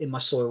neutral in my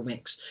soil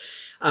mix.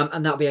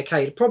 And that'll be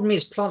okay. The problem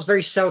is plants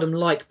very seldom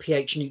like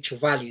pH neutral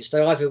values.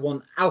 They either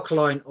want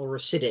alkaline or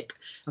acidic.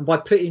 And by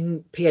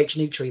putting pH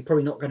neutral, you're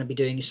probably not going to be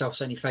doing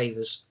yourselves any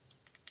favours.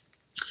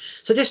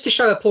 So just to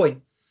show a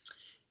point,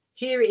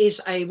 here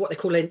is what they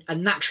call a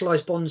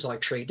naturalised bonsai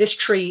tree. This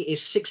tree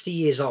is 60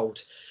 years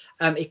old.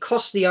 It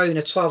cost the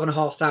owner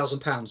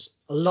 £12,500,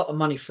 a lot of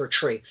money for a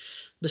tree.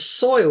 The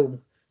soil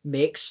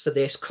mix for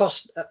this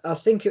cost, I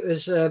think it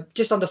was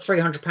just under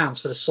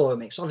 £300 for the soil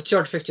mix, either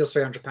 £250 or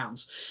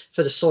 £300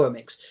 for the soil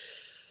mix.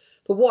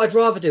 But what I'd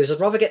rather do is I'd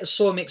rather get the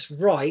soil mix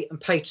right and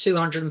pay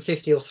 £250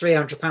 or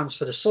 £300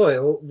 for the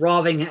soil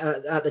rather than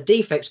at the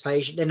defects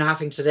page than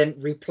having to then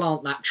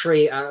replant that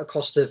tree at a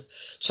cost of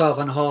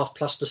 £12,500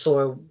 plus the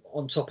soil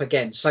on top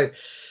again. So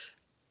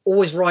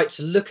always right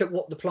to look at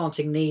what the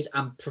planting needs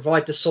and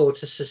provide the soil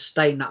to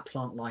sustain that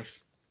plant life.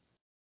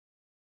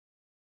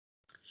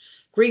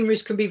 Green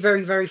roofs can be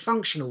very, very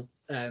functional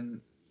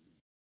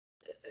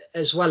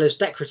as well as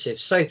decorative.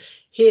 So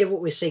here,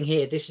 what we're seeing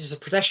here, this is a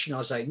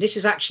pedestrianised zone. This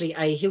is actually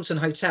a Hilton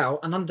hotel,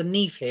 and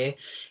underneath here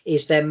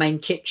is their main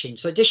kitchen.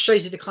 So it just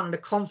shows you the kind of the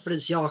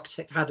confidence the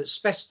architect had at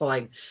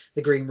specifying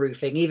the green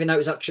roofing, even though it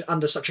was actually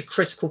under such a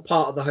critical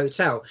part of the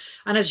hotel.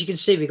 And as you can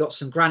see, we've got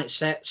some granite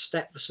steps,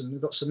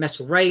 we've got some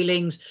metal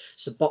railings,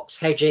 some box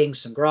hedging,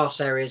 some grass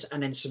areas,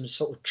 and then some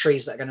sort of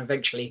trees that are going to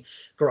eventually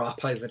grow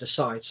up over the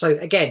side. So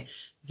again,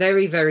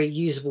 very, very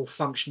usable,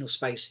 functional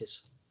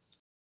spaces.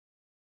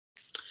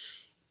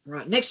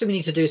 Right, next thing we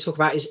need to do talk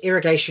about is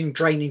irrigation,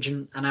 drainage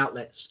and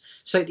outlets.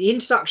 So the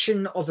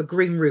introduction of a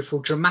green roof will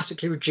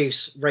dramatically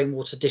reduce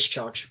rainwater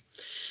discharge.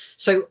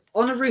 So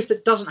on a roof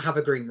that doesn't have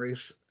a green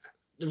roof,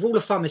 the rule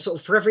of thumb is sort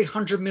of for every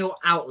 100 mil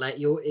outlet,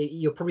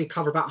 you'll probably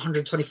cover about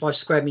 125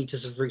 square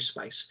meters of roof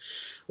space,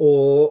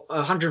 or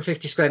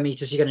 150 square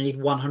meters, you're going to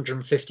need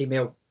 150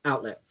 mil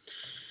outlet.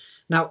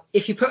 Now,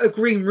 if you put a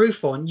green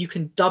roof on, you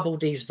can double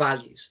these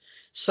values.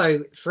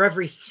 So for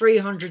every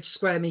 300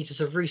 square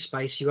meters of roof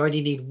space, you only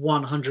need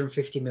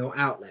 150 mil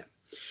outlet.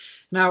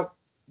 Now,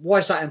 why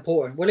is that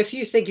important? Well, if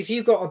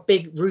you've got a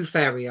big roof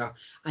area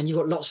and you've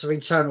got lots of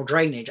internal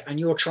drainage and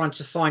you're trying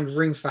to find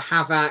room for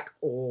HVAC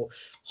or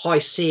high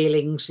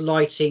ceilings,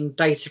 lighting,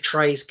 data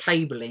trays,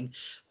 cabling,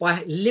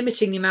 by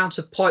limiting the amount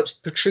of pipes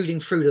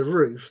protruding through the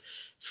roof,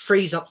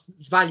 frees up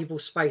valuable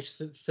space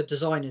for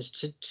designers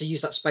to use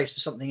that space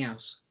for something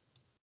else.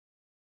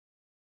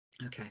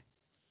 Okay.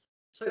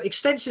 So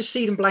extensive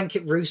seed and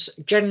blanket roofs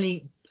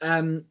generally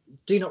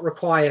do not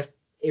require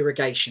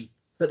irrigation,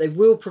 but they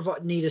will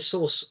need a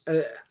source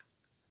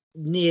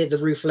near the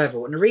roof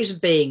level. And the reason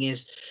being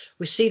is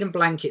with seed and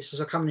blankets,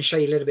 as I'll come and show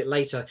you a little bit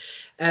later,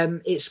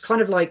 it's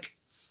kind of like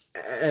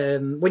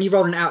when you're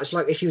rolling it out, it's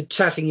like if you're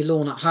turfing your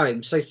lawn at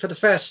home. So for the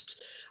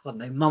first, I don't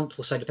know, month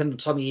or so, depending on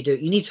the time you do it,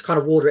 you need to kind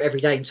of water it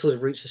every day until the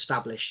roots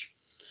establish.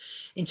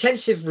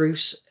 Intensive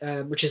roofs,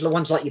 which is the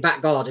ones like your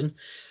back garden,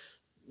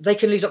 they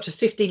can lose up to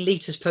 15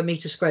 litres per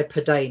metre squared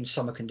per day in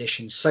summer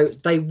conditions. So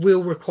they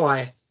will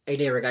require an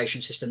irrigation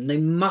system. They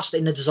must,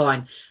 in the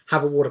design,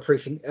 have a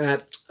waterproofing,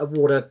 a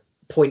water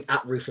point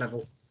at roof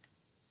level.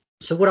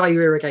 So what are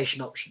your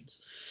irrigation options?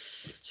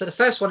 So the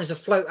first one is a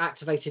float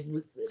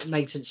activated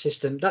maintenance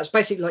system. That's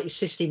basically like your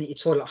cystine at your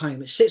toilet at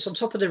home. It sits on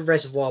top of the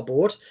reservoir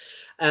board.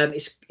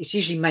 It's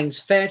usually mains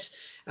fed,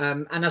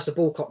 and as the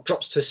ball cock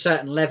drops to a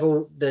certain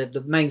level,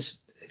 the mains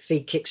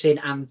feed kicks in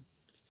and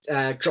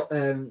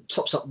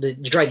tops up the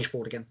drainage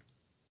board again.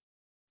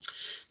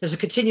 There's a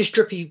continuous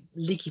drippy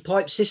leaky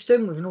pipe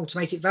system with an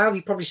automated valve.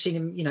 You've probably seen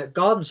them, you know,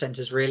 garden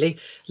centres really.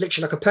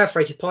 Literally like a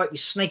perforated pipe. You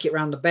snake it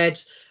around the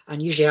beds and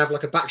usually have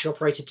like a battery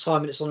operated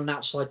timer that's on an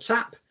outside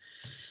tap.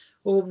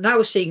 Well, now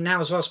we're seeing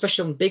now as well,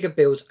 especially on bigger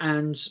builds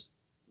and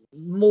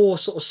more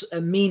sort of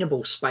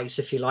amenable space,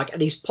 if you like,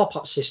 and these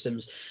pop-up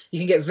systems. You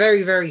can get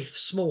very, very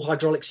small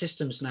hydraulic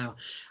systems now.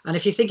 And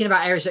if you're thinking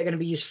about areas that are going to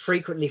be used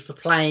frequently for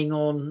playing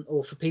on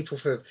or for people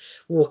for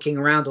walking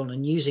around on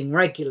and using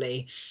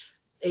regularly,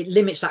 it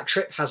limits that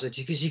trip hazard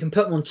because you can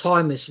put them on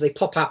timers so they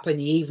pop up in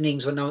the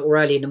evenings when or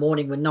early in the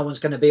morning when no one's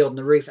going to be on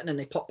the roof, and then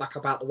they pop back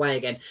up out the way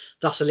again,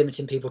 thus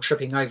limiting people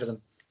tripping over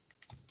them.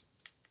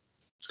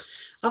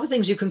 Other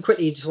things you can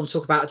quickly just want to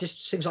talk about are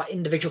just things like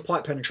individual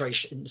pipe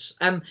penetrations.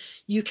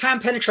 You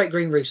can penetrate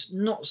green roofs,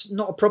 not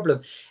a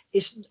problem.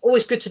 It's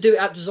always good to do it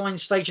at design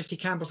stage if you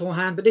can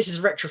beforehand, but this is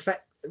retrofit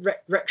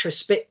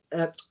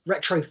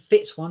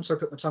one. Sorry, I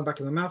put my tongue back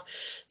in my mouth.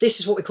 This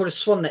is what we call a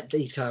swan net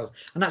detail,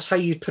 and that's how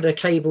you put a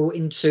cable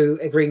into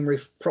a green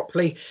roof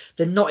properly.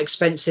 They're not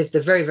expensive.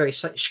 They're very, very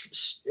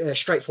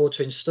straightforward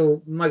to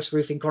install. Most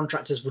roofing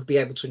contractors would be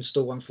able to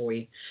install one for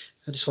you.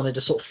 I just wanted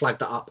to sort of flag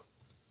that up.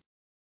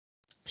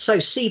 So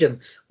sedum,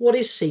 what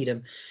is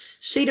sedum?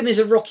 Sedum is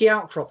a rocky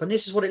outcrop, and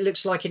this is what it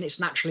looks like in its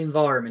natural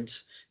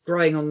environment,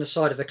 growing on the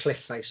side of a cliff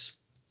face.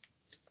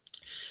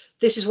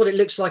 This is what it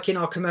looks like in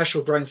our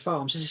commercial grown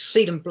farms. This is a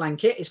sedum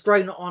blanket. It's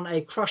grown on a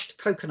crushed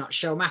coconut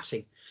shell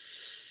matting.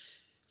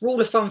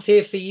 Rule of thumb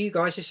here for you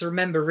guys is to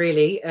remember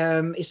really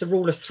is the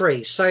rule of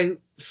 3. So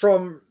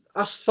from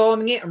us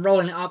farming it and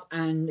rolling it up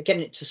and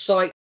getting it to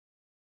site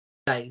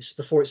days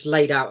before it's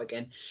laid out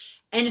again.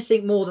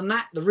 Anything more than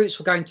that, the roots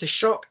will go into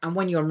shock, and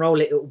when you unroll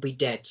it, it will be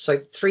dead.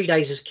 So 3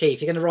 days is key. If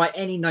you're going to write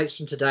any notes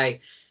from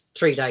today,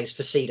 3 days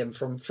for sedum.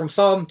 From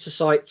farm to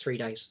site, 3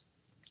 days.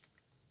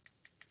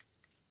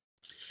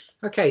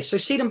 Okay, so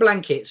sedum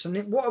blankets.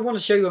 And what I want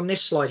to show you on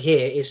this slide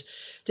here is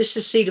this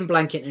is a sedum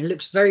blanket, and it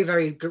looks very,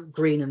 very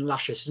green and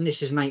luscious. And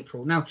this is in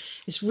April. Now,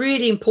 it's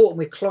really important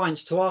with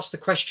clients to ask the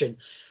question,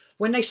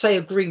 when they say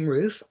a green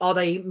roof, are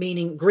they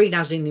meaning green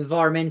as in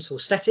environmental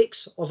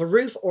aesthetics of a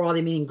roof, or are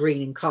they meaning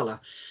green in colour?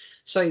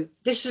 So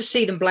this is a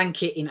sedum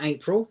blanket in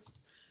April,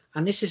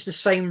 and this is the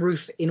same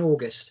roof in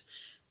August.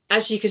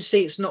 As you can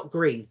see, it's not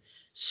green.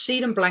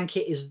 Sedum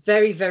blanket is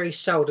very, very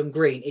seldom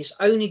green. It's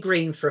only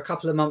green for a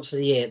couple of months of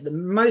the year.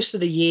 Most of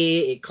the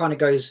year, it kind of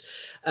goes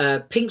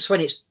pinks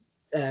when it's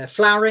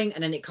flowering,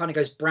 and then it kind of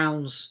goes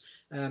browns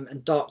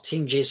and dark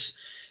tinges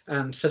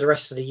for the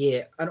rest of the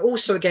year. And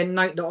also, again,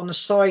 note that on the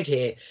side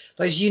here,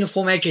 those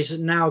uniform edges are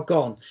now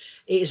gone.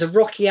 It is a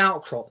rocky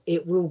outcrop.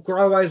 It will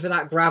grow over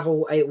that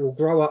gravel. It will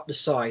grow up the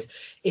side.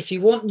 If you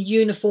want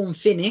uniform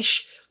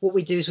finish, what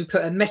we do is we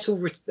put a metal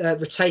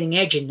retaining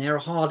edge in there, a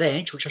hard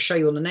edge, which I'll show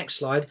you on the next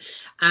slide.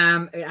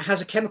 It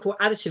has a chemical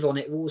additive on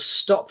it. It will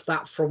stop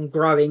that from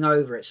growing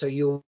over it. So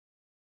you'll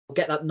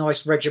get that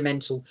nice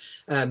regimental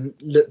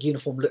look,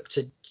 uniform look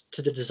to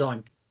the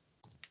design.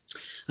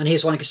 And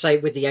here's one I can say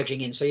with the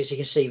edging in. So as you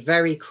can see,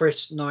 very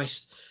crisp,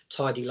 nice,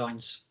 tidy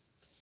lines.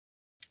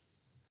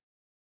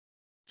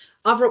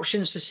 Other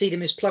options for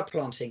sedum is plug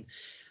planting.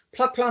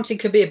 Plug planting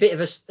can be a bit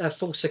of a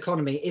false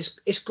economy.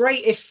 It's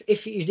great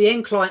if the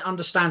end client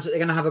understands that they're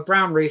going to have a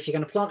brown roof, you're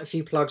going to plant a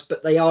few plugs,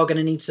 but they are going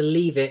to need to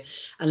leave it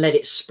and let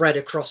it spread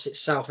across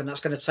itself, and that's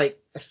going to take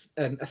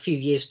a few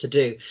years to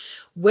do.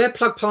 Where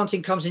plug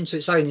planting comes into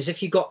its own is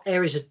if you've got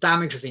areas of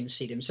damage within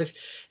sedum. So if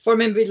I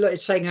remember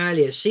saying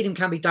earlier, sedum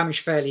can be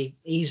damaged fairly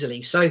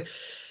easily. So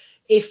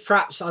if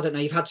perhaps, I don't know,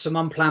 you've had some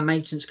unplanned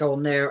maintenance go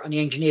on there and the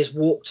engineers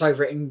walked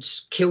over it and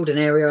killed an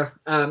area,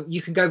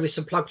 you can go with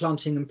some plug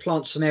planting and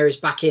plant some areas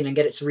back in and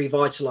get it to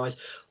revitalise.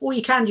 Or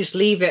you can just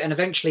leave it and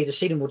eventually the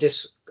sedum will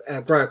just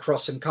grow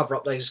across and cover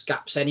up those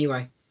gaps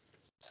anyway.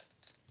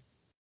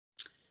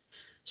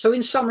 So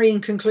in summary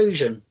and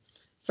conclusion,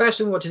 first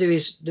thing we want to do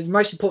is, the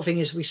most important thing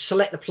is we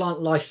select the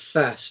plant life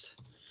first.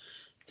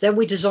 Then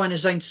we design a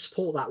zone to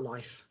support that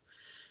life.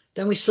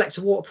 Then we select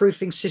a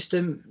waterproofing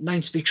system known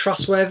to be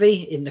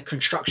trustworthy in the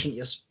construction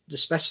you're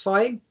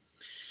specifying.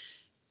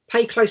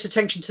 Pay close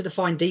attention to the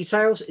fine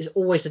details.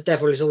 The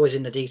devil is always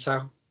in the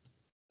detail.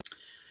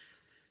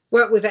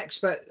 Work with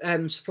expert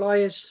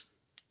suppliers.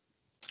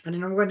 And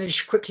then I'm going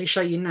to quickly show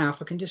you now,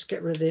 if I can just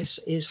get rid of this,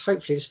 is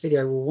hopefully this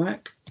video will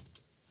work.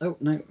 Oh,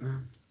 no.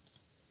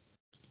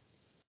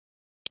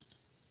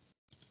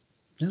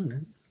 No.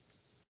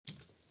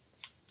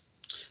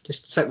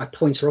 Just take my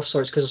pointer off.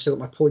 Sorry, it's because I still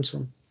got my pointer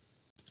on.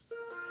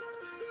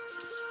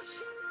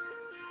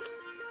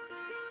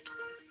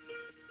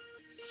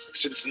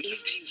 Since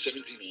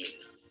 1979,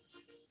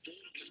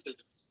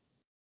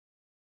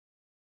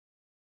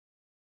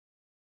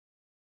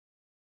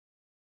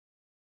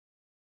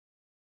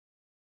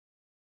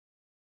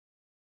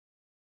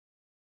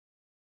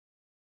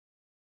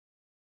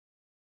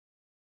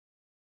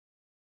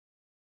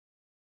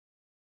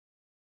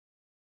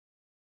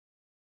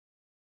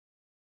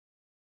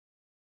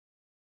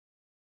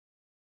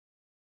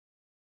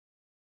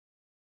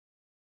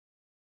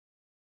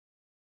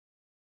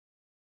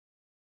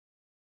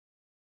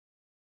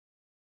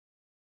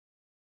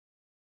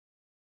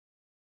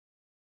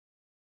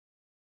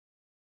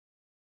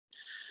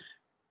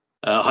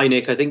 Hi,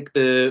 Nick. I think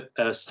the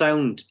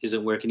sound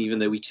isn't working, even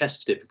though we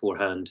tested it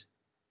beforehand.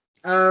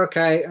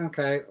 Okay.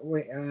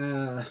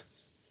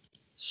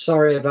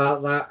 Sorry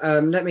about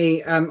that. Let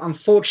me.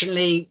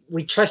 Unfortunately,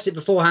 we tested it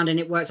beforehand and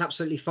it works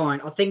absolutely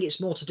fine. I think it's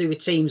more to do with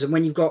Teams, and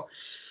when you've got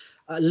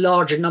a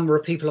larger number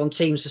of people on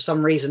Teams, for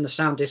some reason the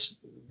sound is,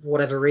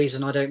 whatever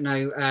reason, I don't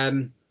know,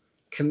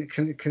 can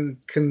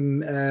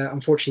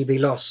unfortunately be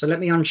lost. So let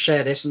me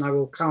unshare this, and I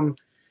will come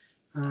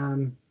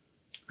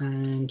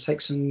and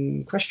take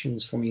some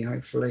questions from you,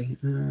 hopefully.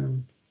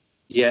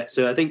 Yeah,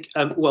 so I think,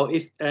 well,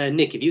 if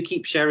Nick, if you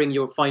keep sharing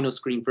your final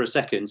screen for a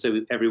second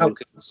so everyone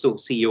can sort of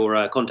see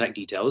your contact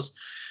details.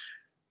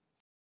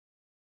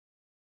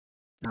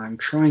 I'm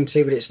trying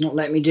to, but it's not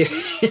letting me do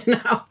it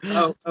now.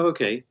 Oh,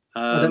 okay.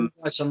 I don't know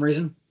why, for some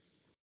reason.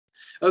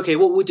 Okay,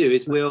 what we'll do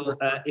is we'll,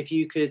 if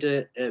you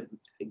could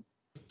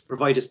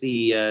provide us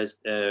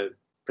the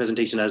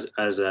presentation as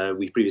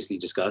we previously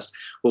discussed,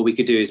 what we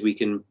could do is we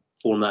can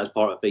form that as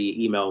part of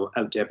the email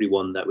out to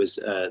everyone that was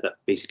that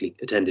basically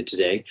attended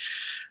today.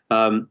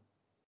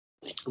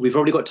 We've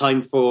already got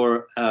time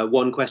for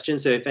one question,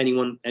 so if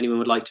anyone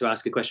would like to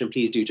ask a question,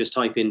 please do just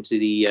type into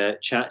the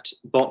chat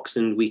box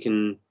and we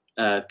can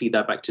feed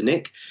that back to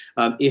Nick.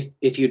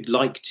 If you'd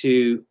like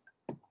to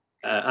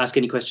ask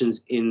any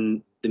questions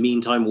in the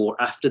meantime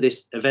or after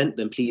this event,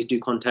 then please do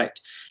contact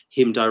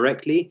him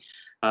directly.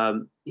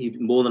 He's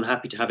more than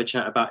happy to have a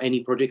chat about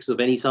any projects of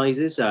any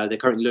sizes. They're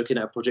currently looking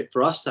at a project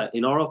for us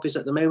in our office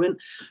at the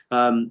moment.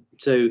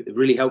 So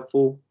really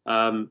helpful,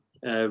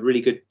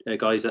 really good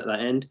guys at that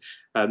end.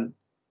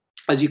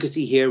 As you can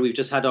see here, we've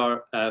just had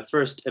our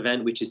first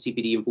event, which is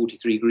CPD in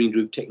 43 Green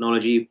Roof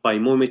Technology by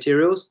MOY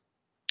Materials.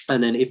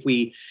 And then if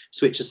we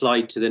switch a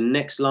slide to the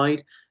next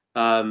slide,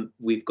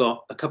 we've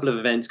got a couple of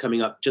events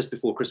coming up just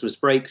before Christmas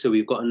break. So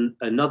we've got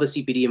another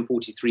CPD in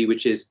 43,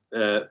 which is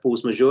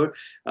force majeure,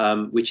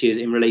 which is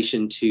in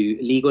relation to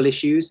legal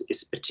issues.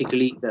 It's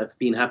particularly that's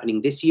been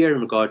happening this year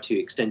in regard to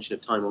extension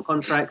of time on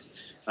contracts,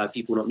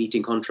 people not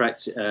meeting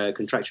contracts,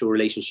 contractual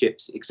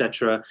relationships,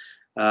 etc.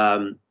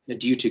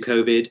 Due to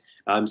COVID.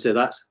 So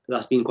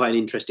that's been quite an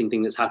interesting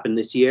thing that's happened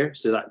this year.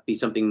 So that'd be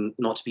something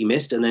not to be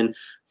missed. And then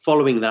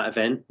following that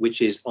event,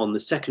 which is on the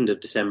 2nd of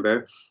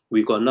December,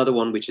 we've got another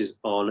one, which is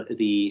on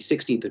the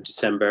 16th of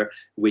December,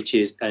 which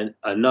is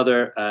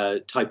another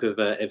type of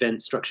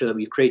event structure that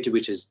we've created,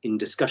 which is in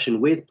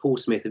discussion with Paul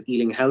Smith of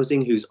Ealing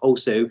Housing, who's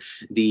also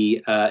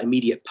the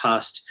immediate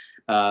past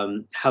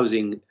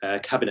housing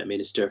cabinet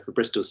minister for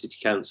Bristol City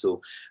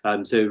Council.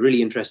 So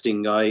really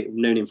interesting guy, I've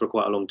known him for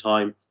quite a long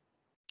time.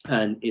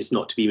 And it's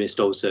not to be missed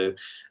also.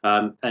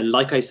 And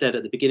like I said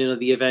at the beginning of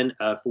the event,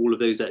 for all of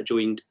those that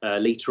joined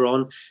later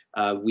on,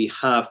 we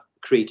have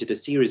created a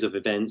series of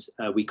events.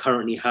 We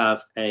currently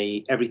have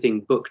everything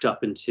booked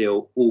up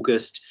until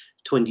August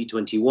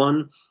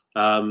 2021.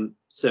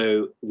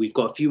 So we've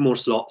got a few more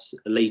slots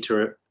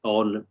later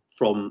on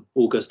from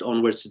August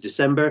onwards to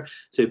December.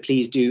 So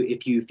please do,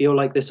 if you feel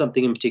like there's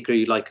something in particular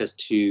you'd like us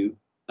to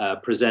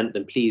present,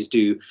 then please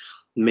do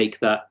make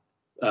that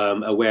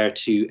aware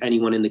to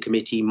anyone in the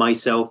committee,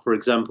 myself, for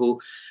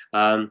example,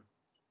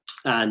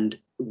 and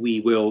we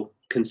will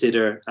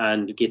consider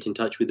and get in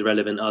touch with the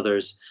relevant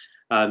others.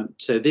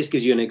 So this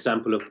gives you an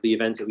example of the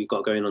events that we've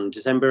got going on in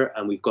December,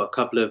 and we've got a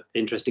couple of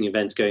interesting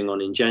events going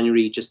on in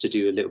January. Just to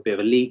do a little bit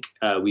of a leak,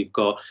 we've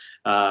got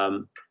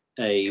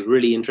a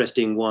really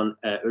interesting one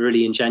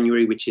early in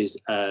January, which is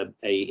a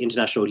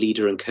international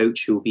leader and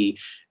coach who will be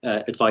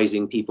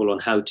advising people on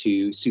how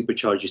to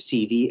supercharge your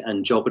CV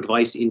and job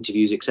advice,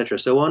 interviews, etc.,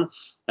 so on.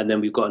 And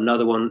then we've got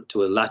another one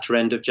to a latter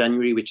end of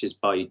January, which is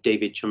by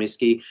David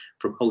Chomsky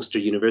from Ulster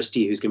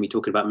University, who's going to be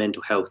talking about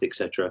mental health,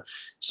 etc.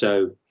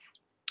 So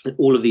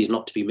all of these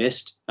not to be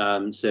missed.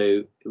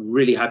 So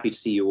really happy to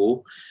see you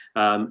all.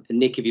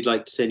 Nick, if you'd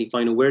like to say any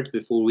final words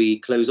before we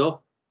close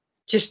off.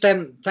 Just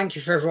thank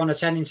you for everyone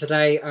attending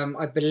today.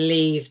 I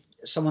believe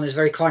someone has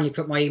very kindly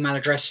put my email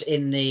address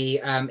in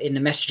the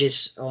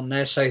messages on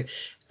there. So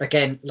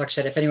again, like I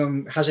said, if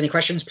anyone has any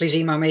questions, please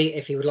email me.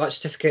 If you would like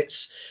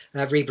certificates,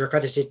 REBA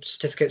accredited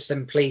certificates,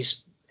 then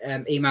please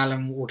email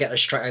and we'll get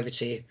those straight over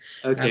to you.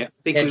 Okay, I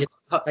think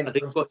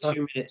we've got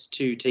 2 minutes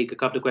to take a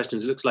couple of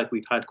questions. It looks like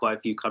we've had quite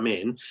a few come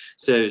in.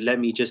 So let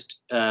me just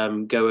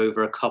go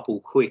over a couple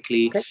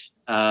quickly.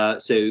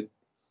 Okay.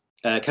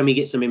 Can we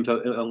get some info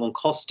on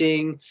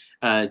costing?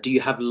 Do you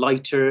have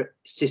lighter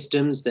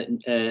systems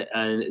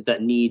that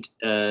need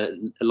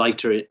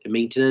lighter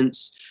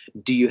maintenance?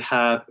 Do you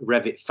have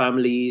Revit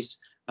families,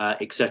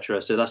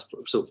 etc.? So that's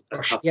sort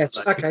of yes.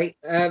 Okay.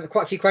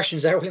 Quite a few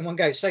questions there all in one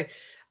go. So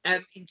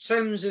in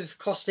terms of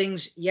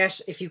costings,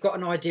 yes, if you've got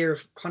an idea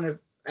of kind of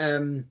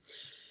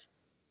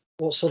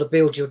what sort of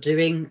build you're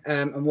doing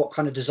and what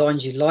kind of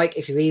designs you like.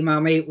 If you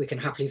email me, we can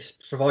happily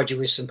provide you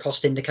with some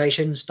cost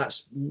indications.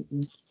 That's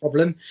no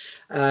problem.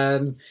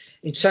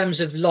 In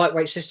terms of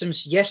lightweight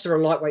systems, yes, there are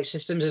lightweight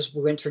systems, as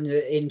we went through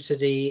in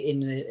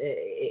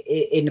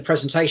the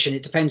presentation.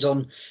 It depends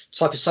on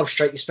type of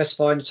substrate you're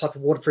specifying, the type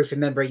of waterproofing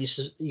membrane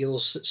you're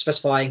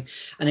specifying,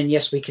 and then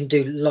yes, we can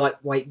do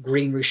lightweight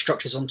green roof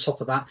structures on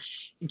top of that.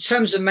 In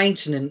terms of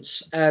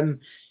maintenance,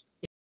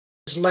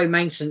 low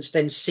maintenance,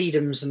 then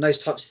sedums and those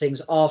types of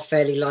things are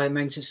fairly low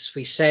maintenance, as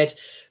we said.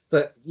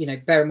 But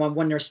bear in mind,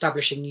 when they're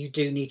establishing, you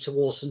do need to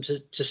water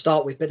them to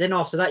start with. But then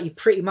after that, you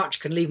pretty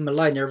much can leave them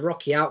alone. They're a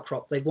rocky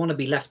outcrop. They want to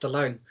be left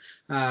alone.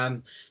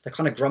 They're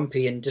kind of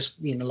grumpy and just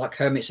like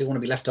hermits. They want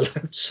to be left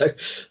alone. So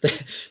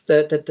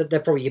they're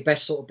probably your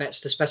best sort of bets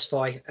to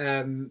specify.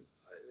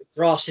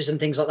 Grasses and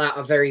things like that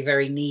are very,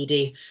 very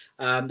needy.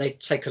 They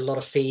take a lot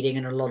of feeding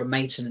and a lot of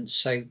maintenance.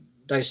 So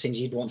those things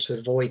you'd want to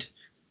avoid.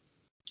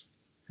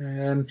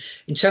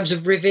 In terms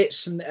of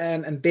rivets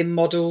and BIM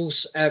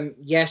models,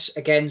 yes,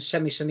 again,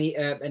 send me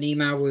an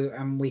email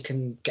and we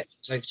can get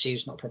those over to you.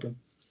 It's not a problem.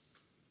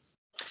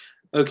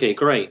 Okay,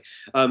 great.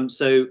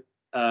 So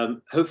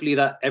hopefully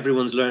that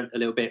everyone's learned a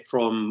little bit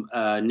from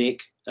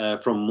Nick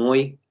from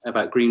MOY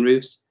about green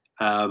roofs,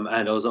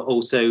 and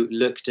also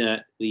looked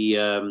at the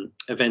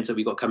events that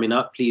we've got coming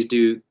up. Please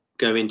do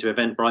go into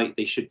Eventbrite.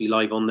 They should be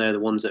live on there, the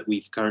ones that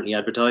we've currently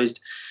advertised.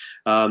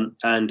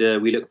 And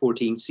we look forward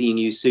to seeing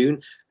you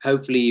soon.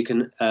 Hopefully you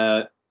can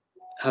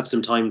have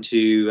some time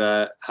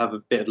to have a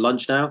bit of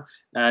lunch now,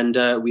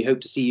 and we hope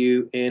to see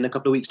you in a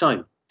couple of weeks'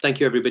 time. Thank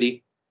you,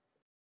 everybody.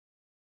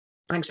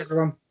 Thanks,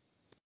 everyone.